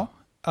 no.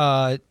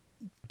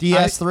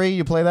 DS3,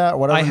 you play that or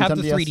whatever? I have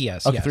Nintendo the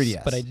 3DS, Okay, yes,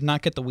 3DS. but I did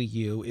not get the Wii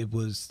U. It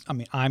was, I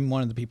mean, I'm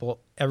one of the people,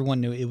 everyone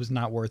knew it was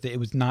not worth it. It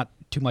was not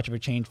too much of a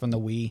change from the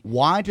Wii.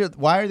 Why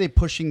are they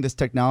pushing this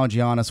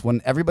technology on us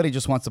when everybody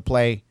just wants to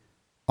play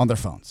on their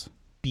phones?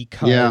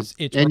 Because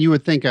it's and you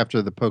would think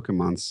after the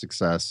Pokemon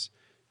success,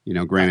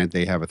 granted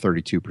they have a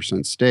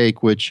 32%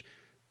 stake, which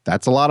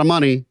that's a lot of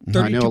money.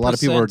 I know a lot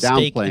of people are 32%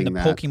 stake downplaying in the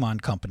that.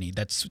 Pokemon Company.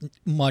 That's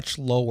much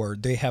lower.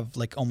 They have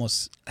like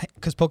almost,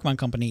 because Pokemon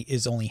Company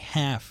is only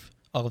half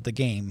of the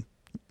game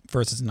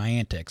versus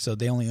Niantic, so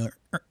they only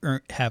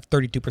have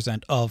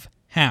 32% of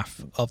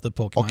half of the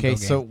Pokemon Okay, Go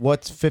so game.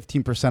 what's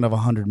 15% of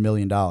 $100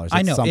 million?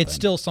 I know something. it's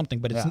still something,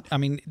 but it's. Yeah. I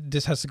mean,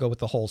 this has to go with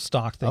the whole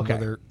stock thing, Okay. where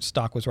their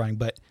stock was running.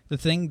 But the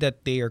thing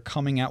that they are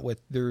coming out with,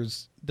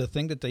 there's the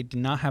thing that they did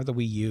not have the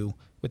Wii U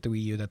with the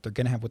Wii U that they're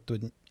going to have with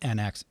the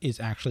NX is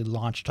actually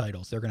launch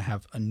titles. They're going to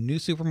have a new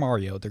Super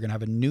Mario, they're going to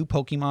have a new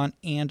Pokemon,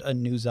 and a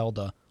new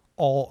Zelda,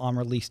 all on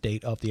release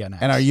date of the NX.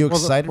 And are you Well,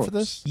 of excited for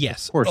course. this?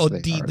 Yes. Of course Oh,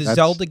 they the are. the That's-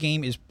 Zelda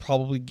game is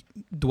probably,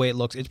 the way it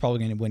looks, it's probably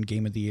going to win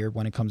Game of the Year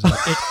when it comes out.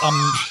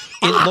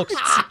 It looks.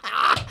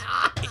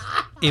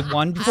 It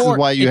won This before. is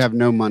why you It's- have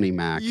no money,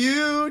 Mac.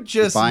 You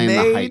just buying the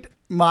made hype.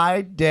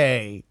 my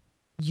day.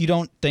 You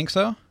don't think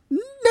so?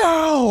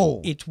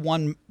 No. It's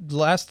won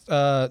last.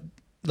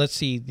 Let's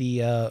see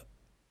the.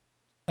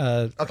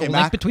 Okay, Link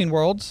Mac. Between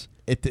Worlds.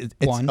 It's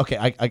One. okay.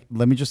 I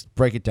let me just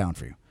break it down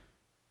for you.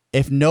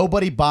 If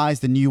nobody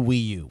buys the new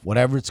Wii U,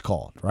 whatever it's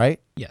called,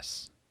 right?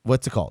 Yes.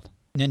 What's it called?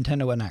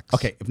 Nintendo NX.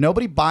 Okay, if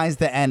nobody buys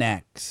the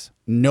NX,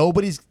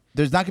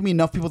 there's not gonna be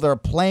enough people that are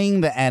playing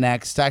the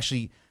NX to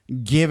actually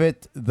give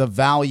it the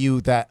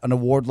value that an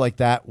award like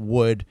that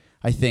would,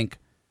 I think,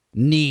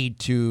 need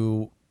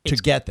to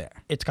get there.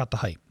 It's got the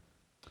hype.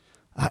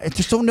 I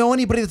just don't know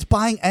anybody that's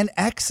buying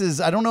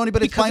NXs. I don't know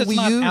anybody Because that's it's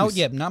buying not Wii U's. out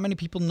yet. Not many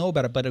people know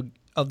about it, but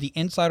of the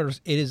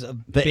insiders, it is a The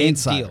big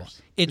insiders. deal.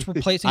 It's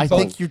replacing I both.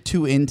 think you're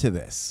too into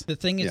this. The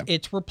thing is, Yeah.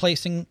 it's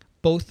replacing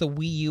both the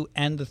Wii U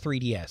and the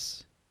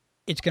 3DS.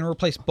 It's going to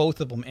replace both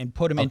of them and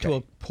put them into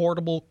a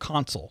portable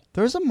console.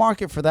 There's a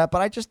market for that,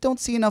 but I just don't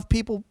see enough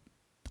people.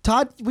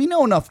 Todd, we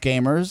know enough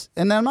gamers,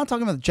 and I'm not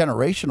talking about the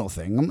generational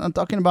thing. I'm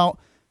talking about,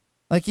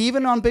 like,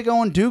 even on Big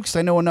O and Dukes,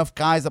 I know enough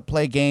guys that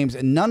play games,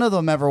 and none of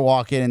them ever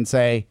walk in and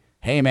say,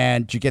 "Hey,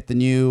 man, did you get the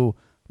new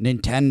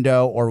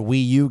Nintendo or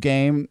Wii U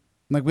game?"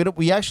 Like, we to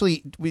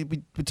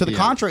the Yeah.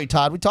 contrary,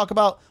 Todd, we talk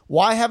about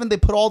why haven't they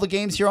put all the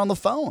games here on the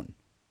phone?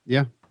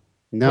 Yeah.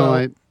 No,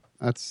 Well-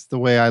 that's the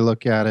way I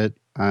look at it.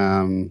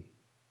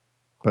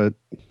 But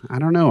I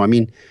don't know. I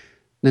mean,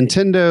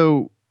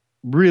 Nintendo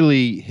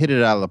really hit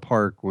it out of the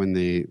park when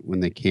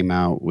they came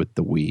out with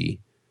the Wii.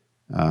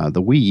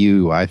 The Wii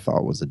U, I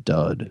thought, was a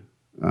dud.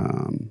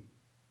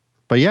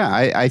 But yeah,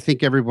 I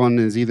think everyone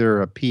is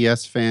either a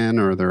PS fan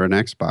or they're an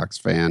Xbox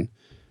fan.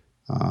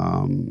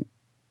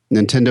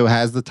 Nintendo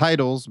has the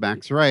titles.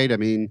 Mac's right. I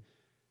mean,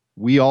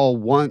 we all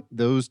want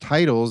those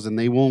titles, and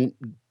they won't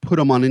put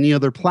them on any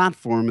other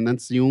platform, and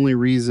that's the only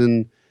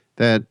reason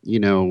that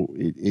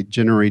it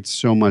generates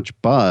so much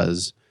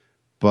buzz.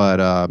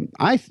 But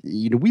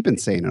we've been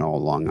saying it all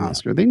along,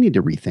 Oscar. They need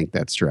to rethink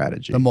that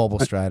strategy. The mobile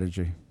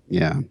strategy.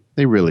 Yeah,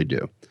 they really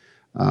do.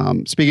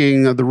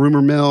 Speaking of the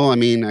rumor mill, I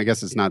mean, I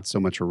guess it's not so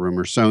much a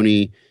rumor.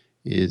 Sony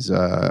is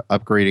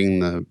upgrading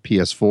the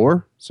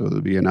PS4, so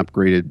there'll be an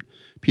upgraded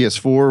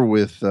PS4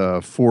 with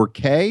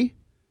 4K,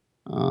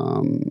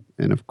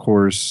 and of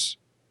course,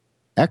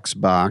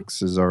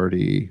 Xbox is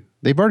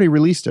they've already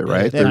released it,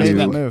 right? They Their made new-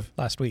 that move.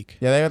 Last week.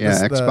 Yeah, they have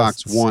Yeah, this,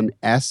 Xbox the, One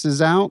S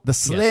is out, the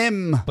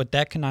Slim. But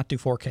that cannot do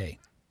 4K.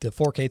 The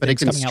 4K but it thing's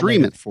can coming out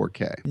stream later. at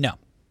 4K. No.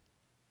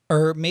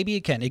 Or maybe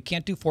it can. It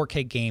can't do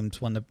 4K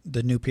games when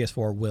the new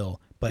PS4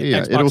 will. But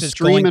Yeah, Xbox it'll is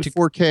stream going at to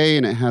 4K,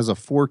 and it has a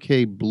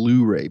 4K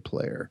Blu-ray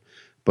player,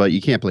 but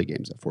you can't play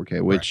games at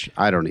 4K, which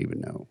I don't even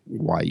know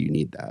why you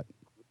need that.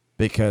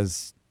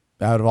 Because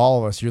out of all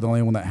of us, you're the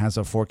only one that has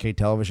a 4K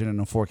television and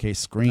a 4K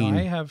screen.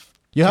 I have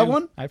You have two-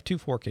 one? I have two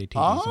 4K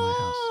TVs in my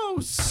house. Oh,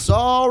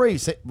 sorry.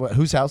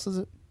 Whose house is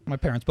it? My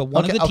parents, but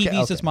one of the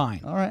TVs is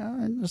mine. All right.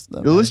 Just,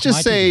 Let's just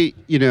my say,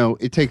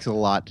 it takes a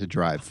lot to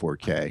drive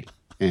 4K.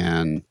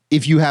 And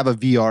if you have a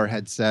VR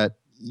headset,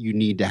 you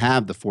need to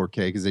have the 4K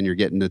because then you're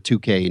getting the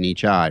 2K in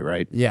each eye,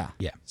 right? yeah.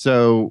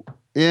 So,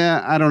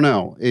 yeah, I don't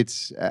know.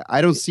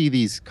 I don't see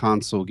these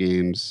console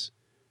games.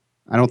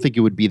 I don't think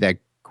it would be that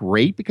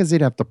great because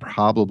they'd have to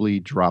probably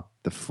drop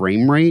the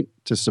frame rate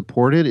to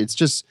support it. It's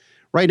just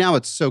right now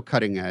it's so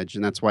cutting edge,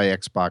 and that's why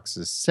Xbox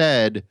has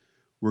said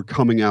we're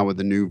coming out with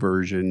a new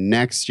version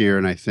next year.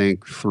 And I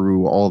think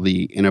through all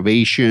the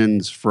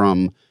innovations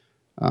from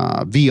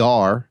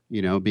VR,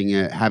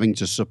 having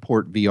to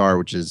support VR,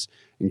 which is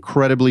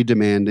incredibly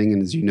demanding.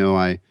 And as you know,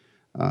 I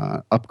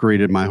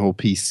upgraded my whole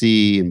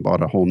PC and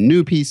bought a whole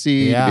new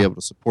PC to be able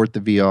to support the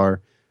VR.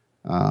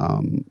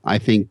 I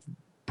think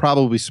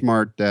probably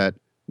smart that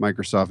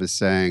Microsoft is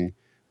saying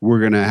we're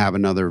going to have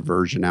another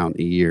version out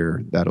in a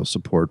year that'll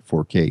support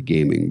 4K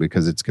gaming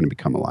because it's going to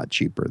become a lot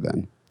cheaper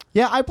then.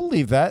 Yeah, I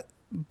believe that.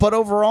 But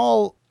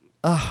overall,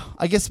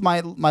 I guess my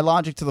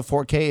logic to the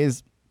 4K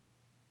is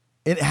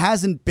it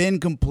hasn't been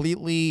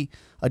completely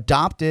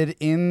adopted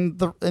in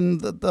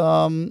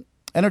the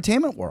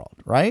entertainment world,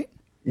 right?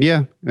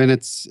 Yeah, and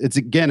it's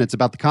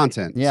about the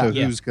content. Yeah. So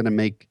who's going to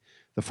make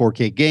the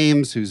 4K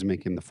games? Who's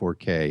making the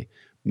 4K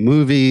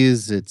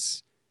movies?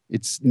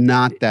 It's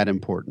not that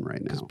important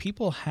right now.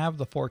 People have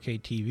the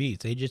 4K TVs.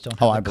 They just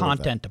don't I have the believe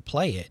content to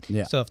play it.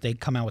 Yeah. So if they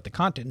come out with the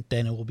content,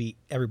 then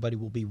everybody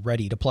will be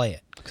ready to play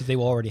it because they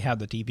will already have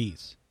the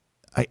TVs.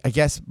 I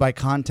guess by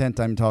content,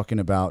 I'm talking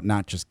about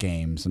not just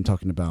games. I'm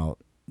talking about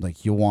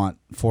like you want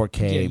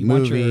 4K Yeah, you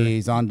want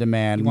movies on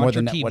demand you more want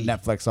than your what TV.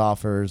 Netflix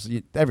offers.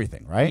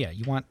 Everything, right? Yeah,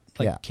 you want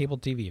cable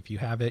TV. If you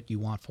have it, you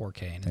want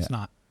 4K, and it's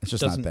not. It's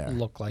just not doesn't there.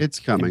 look like It's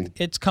coming.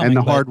 It's coming, And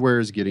the but hardware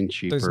is getting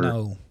cheaper. there's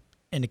no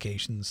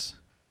indications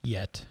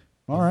yet.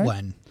 All of right.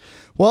 When?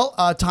 Well,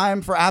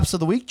 time for apps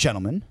of the week,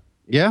 gentlemen.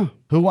 Yeah.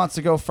 Who wants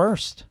to go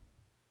first?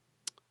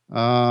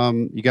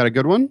 You got a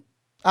good one?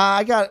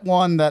 I got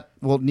one that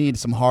will need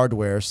some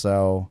hardware,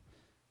 so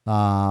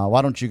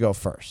Why don't you go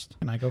first?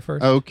 Can I go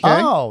first? Okay.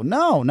 Oh,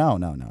 no.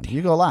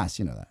 You go last.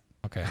 You know that.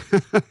 Okay.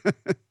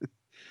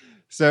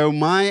 So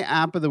my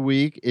app of the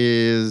week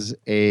is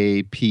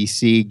a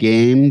PC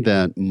game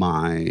that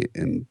my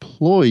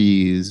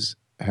employees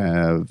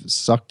have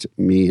sucked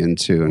me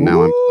into, and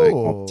now I'm playing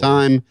all the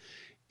time.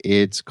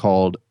 It's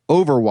called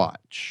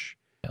Overwatch.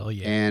 Hell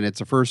yeah. And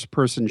it's a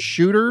first-person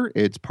shooter.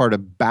 It's part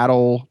of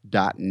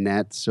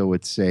Battle.net, so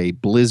it's a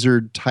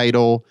Blizzard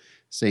title.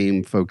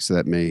 Same folks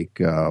that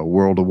make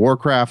World of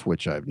Warcraft,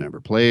 which I've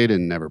never played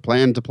and never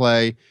planned to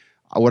play.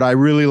 What I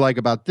really like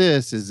about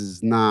this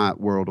is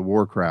not World of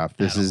Warcraft.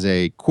 This is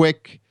a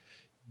quick,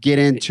 get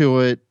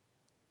into it,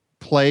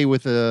 play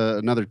with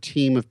another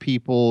team of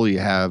people. You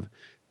have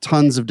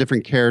tons of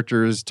different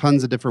characters,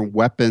 tons of different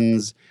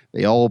weapons.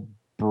 They all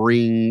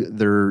bring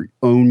their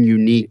own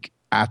unique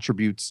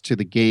attributes to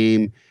the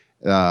game,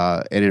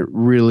 and it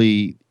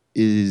really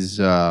is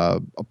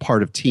a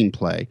part of team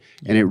play.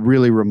 And it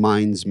really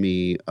reminds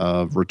me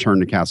of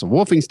Return to Castle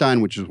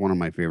Wolfenstein, which is one of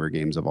my favorite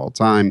games of all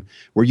time,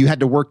 where you had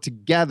to work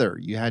together.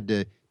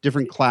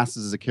 Different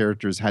classes of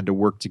characters had to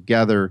work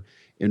together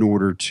in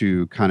order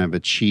to kind of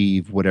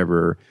achieve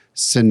whatever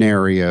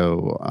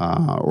scenario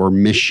or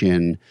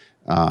mission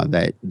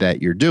that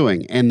you're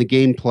doing. And the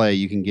gameplay,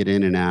 you can get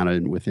in and out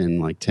of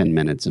within like 10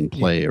 minutes and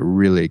play a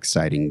really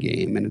exciting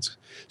game. And it's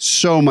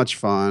so much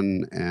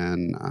fun.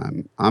 And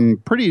I'm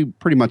pretty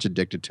much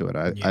addicted to it.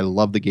 I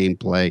love the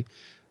gameplay.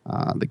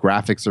 The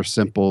graphics are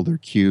simple. They're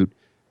cute.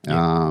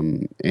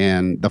 And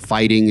the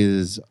fighting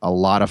is a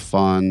lot of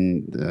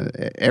fun.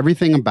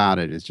 Everything about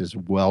it is just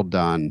well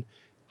done.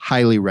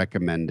 Highly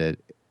recommend it.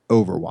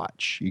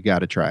 Overwatch. You got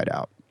to try it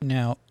out.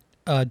 Now,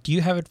 do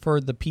you have it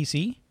for the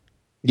PC?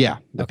 Yeah.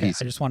 Okay.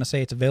 PC. I just want to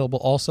say it's available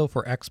also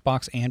for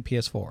Xbox and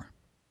PS4.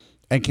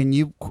 And can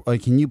you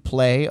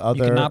play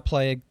other? You cannot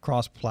play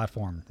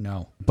cross-platform.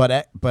 No.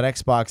 But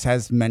Xbox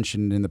has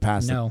mentioned in the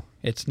past. No,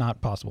 it's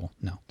not possible.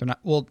 No, they're not.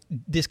 Well,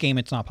 this game,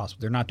 it's not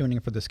possible. They're not doing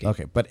it for this game.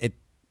 Okay, but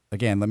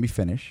again, let me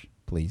finish,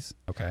 please.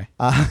 Okay.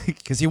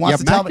 Because he wants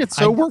to tell me. Gets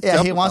so worked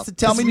up he wants to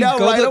tell me We no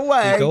right go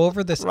away. We go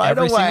over this right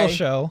every away. single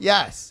show.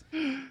 Yes,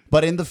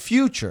 but in the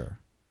future,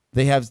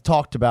 they have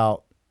talked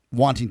about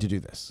wanting to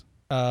do this.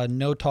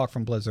 No talk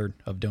from Blizzard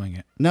of doing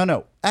it.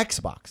 No,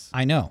 Xbox.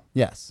 I know.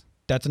 Yes.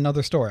 That's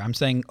another story. I'm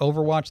saying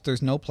Overwatch,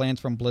 there's no plans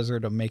from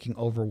Blizzard of making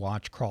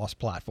Overwatch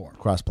cross-platform.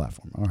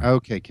 Cross-platform. All right.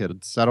 Okay,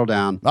 kid, settle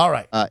down. All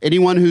right.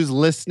 Anyone who's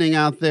listening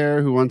out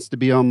there who wants to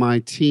be on my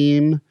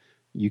team,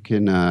 you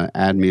can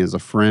add me as a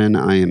friend.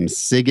 I am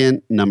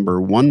Sigint number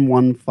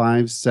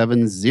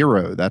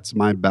 11570. That's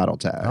my battle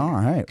tag. All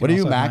right. You What are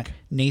you, also have Mac?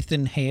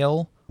 Nathan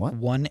Hale, What?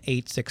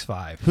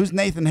 1865. Who's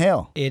Nathan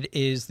Hale? It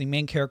is the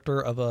main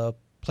character of a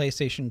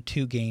PlayStation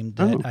 2 game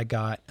that I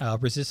got,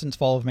 Resistance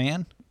Fall of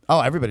Man. Oh,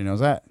 everybody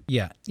knows that.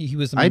 Yeah, he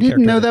was the main I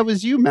didn't know character. that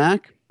was you,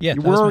 Mac. Yeah,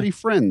 you that were was me. already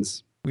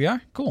friends. We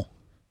are? Cool.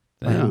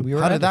 Yeah. Then we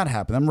were How did at that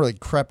happen? I'm really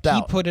crept it. He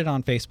out. put it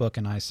on Facebook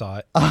and I saw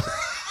it.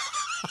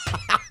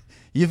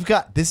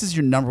 This is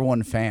your number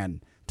one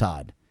fan,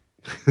 Todd.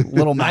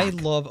 Little Mac. I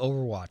love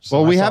Overwatch. so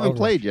Well, I we saw haven't Overwatch.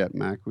 played yet,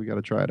 Mac. We got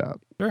to try it out.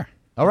 Sure.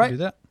 All right. Do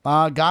that.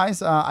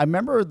 Guys, I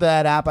remember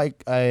that app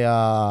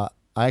I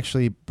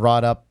actually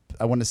brought up,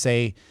 I want to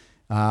say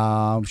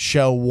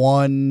show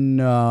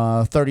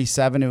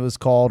 137. It was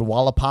called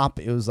Wallapop.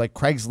 It was like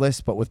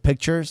Craigslist, but with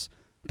pictures.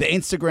 The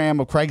Instagram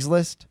of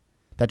Craigslist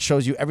that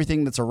shows you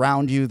everything that's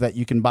around you that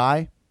you can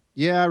buy.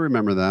 Yeah, I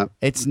remember that.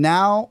 It's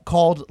now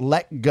called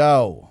Let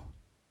Go.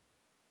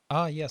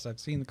 Ah, yes, I've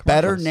seen the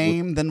Better commercials.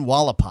 name than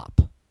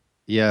Wallapop.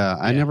 Yeah,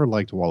 I never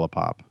liked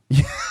Wallapop.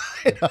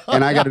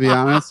 And I got to be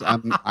honest,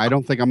 I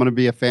don't think I'm going to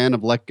be a fan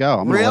of Let Go.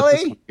 I'm going to let this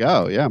Really? one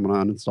go. Yeah, I'm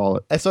going to uninstall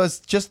it. And so it's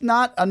just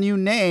not a new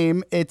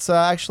name. It's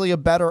actually a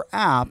better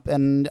app.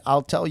 And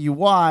I'll tell you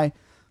why.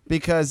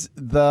 Because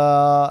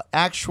the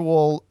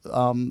actual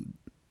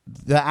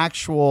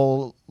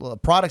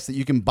products that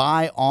you can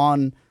buy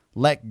on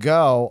Let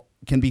Go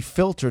can be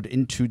filtered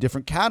into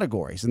different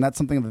categories. And that's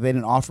something that they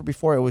didn't offer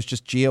before. It was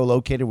just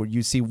geolocated where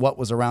you see what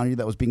was around you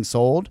that was being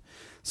sold.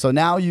 So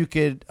now you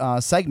could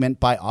segment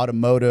by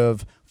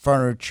automotive,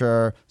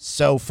 furniture,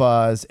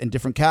 sofas, and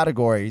different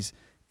categories.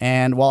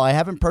 And while I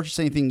haven't purchased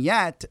anything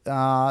yet,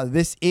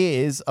 this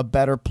is a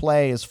better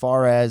play as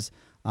far as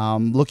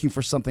looking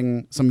for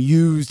some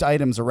used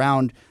items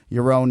around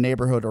your own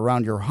neighborhood,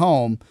 around your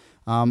home.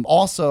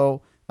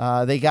 Also,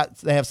 they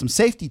have some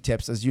safety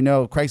tips. As you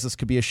know, Craigslist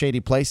could be a shady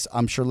place.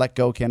 I'm sure Let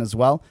Go can as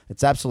well.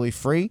 It's absolutely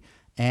free.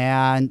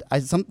 And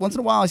once in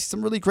a while, I see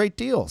some really great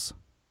deals.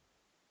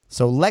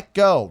 So Let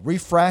Go,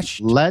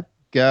 refreshed. Let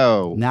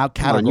Go. Now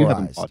Come on, you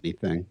haven't categorized. bought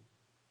anything.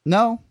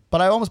 No,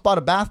 but I almost bought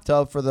a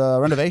bathtub for the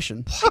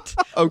renovation.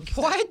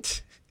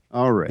 What?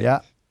 All right. Yeah.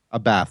 A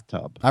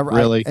bathtub. I-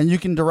 Really? and you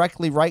can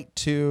directly write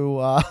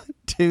to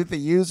to the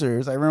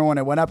users. I remember when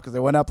it went up, because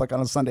it went up like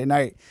on a Sunday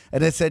night,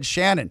 and it said,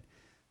 Shannon,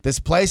 this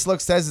place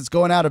says it's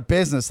going out of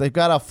business. They've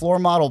got a floor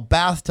model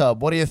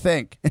bathtub. What do you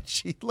think? And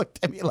she looked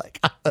at me like,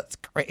 oh, that's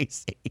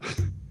crazy.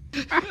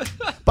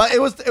 But it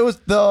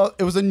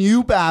was a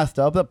new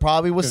bathtub that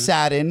probably was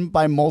sat in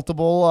by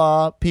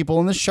multiple people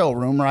in the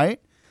showroom, right?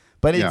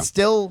 But it's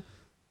still,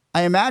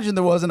 I imagine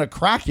there wasn't a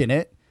crack in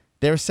it.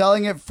 They're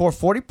selling it for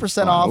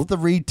 40% off the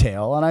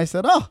retail, and I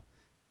said,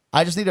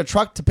 I just need a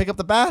truck to pick up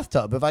the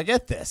bathtub if I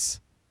get this.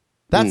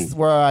 That's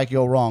where I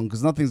go wrong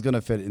because nothing's going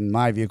to fit in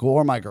my vehicle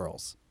or my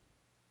girls.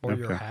 Or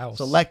your house.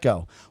 So let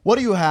go. What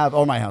do you have?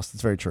 Oh, my house.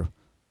 That's very true.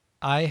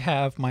 I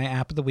have my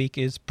app of the week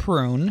is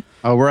Prune.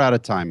 Oh, we're out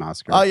of time,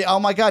 Oscar. Oh, yeah. Oh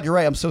my God, you're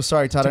right. I'm so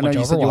sorry, Todd. I know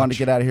you said you wanted to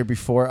get out of here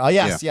before.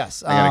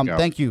 Yes. I gotta go.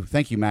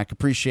 Thank you, Mac.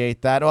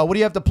 Appreciate that. What do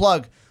you have to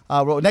plug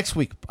next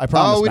week? I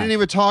promise. Oh, we Mac. didn't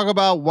even talk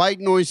about White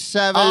Noise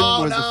 7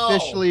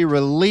 officially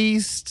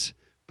released.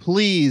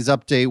 Please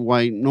update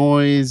White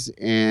Noise,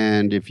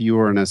 and if you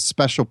are in a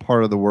special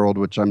part of the world,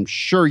 which I'm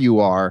sure you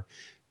are,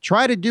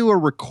 try to do a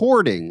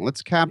recording.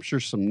 Let's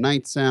capture some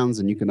night sounds,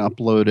 and you can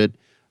upload it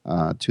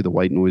to the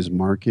White Noise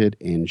Market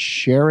and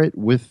share it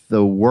with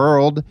the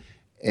world.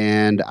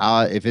 And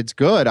if it's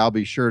good, I'll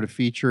be sure to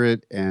feature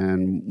it,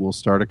 and we'll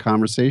start a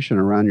conversation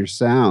around your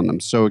sound. I'm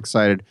so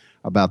excited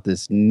about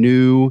this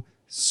new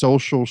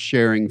social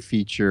sharing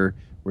feature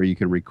where you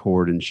can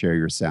record and share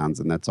your sounds,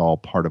 and that's all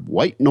part of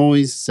White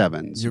Noise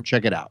 7. So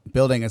check it out.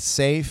 Building a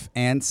safe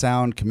and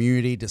sound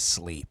community to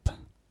sleep.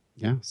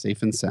 Yeah,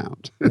 safe and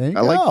sound. There you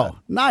go. Like that.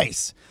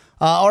 Nice.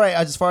 All right,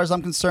 as far as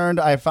I'm concerned,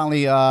 I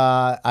finally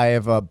I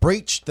have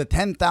breached the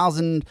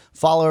 10,000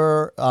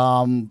 follower.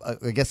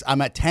 I guess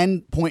I'm at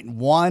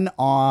 10.1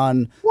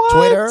 on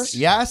Twitter.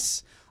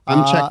 Yes.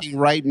 I'm checking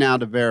right now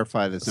to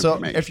verify this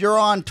information. So if you're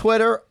on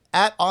Twitter,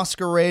 at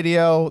Oscar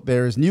Radio,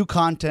 there's new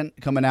content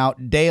coming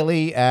out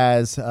daily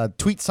as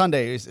Tweet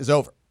Sunday is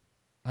over.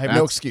 I have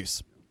no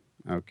excuse.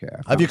 Okay.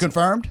 Have you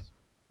confirmed?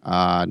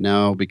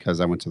 No, because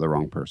I went to the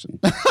wrong person.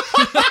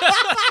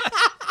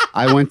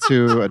 I went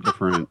to a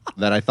different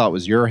that I thought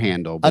was your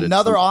handle. But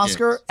another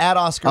Oscar at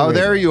Oscar. Oh,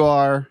 Radio. there you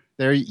are.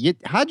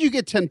 How'd you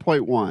get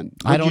 10.1?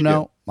 I don't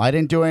know. I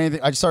didn't do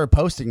anything. I just started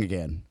posting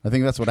again. I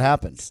think that's what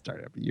happened.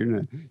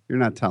 You're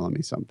not telling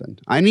me something.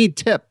 I need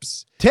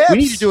tips. Tips. We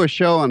need to do a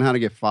show on how to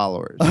get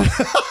followers.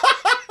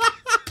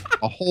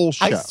 A whole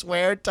show. I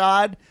swear,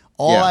 Todd.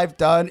 All I've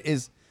done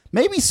is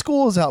maybe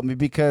school has helped me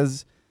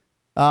because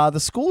the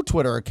school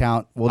Twitter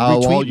account will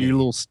retweet all me. your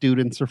little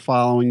students are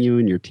following you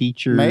and your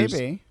teachers.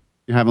 Maybe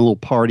you're having a little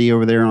party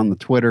over there on the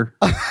Twitter.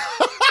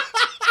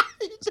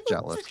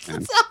 Jealous,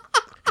 man.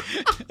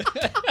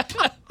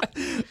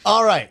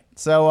 All right.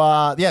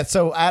 So,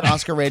 so at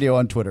Oscar Radio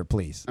on Twitter,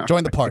 please.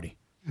 Join the party.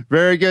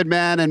 Very good,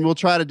 man. And we'll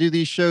try to do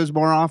these shows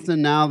more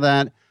often now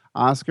that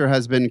Oscar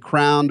has been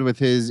crowned with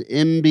his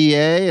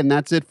MBA. And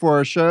that's it for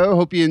our show.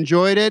 Hope you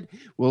enjoyed it.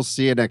 We'll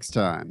see you next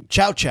time.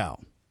 Ciao, ciao.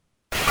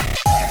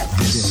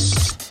 This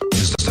is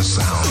the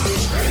sound.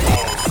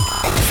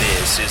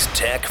 This is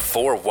Tech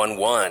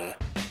 411.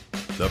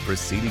 The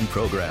preceding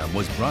program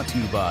was brought to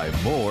you by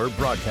More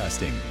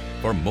Broadcasting.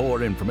 For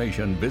more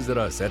information, visit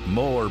us at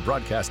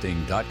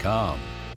morebroadcasting.com.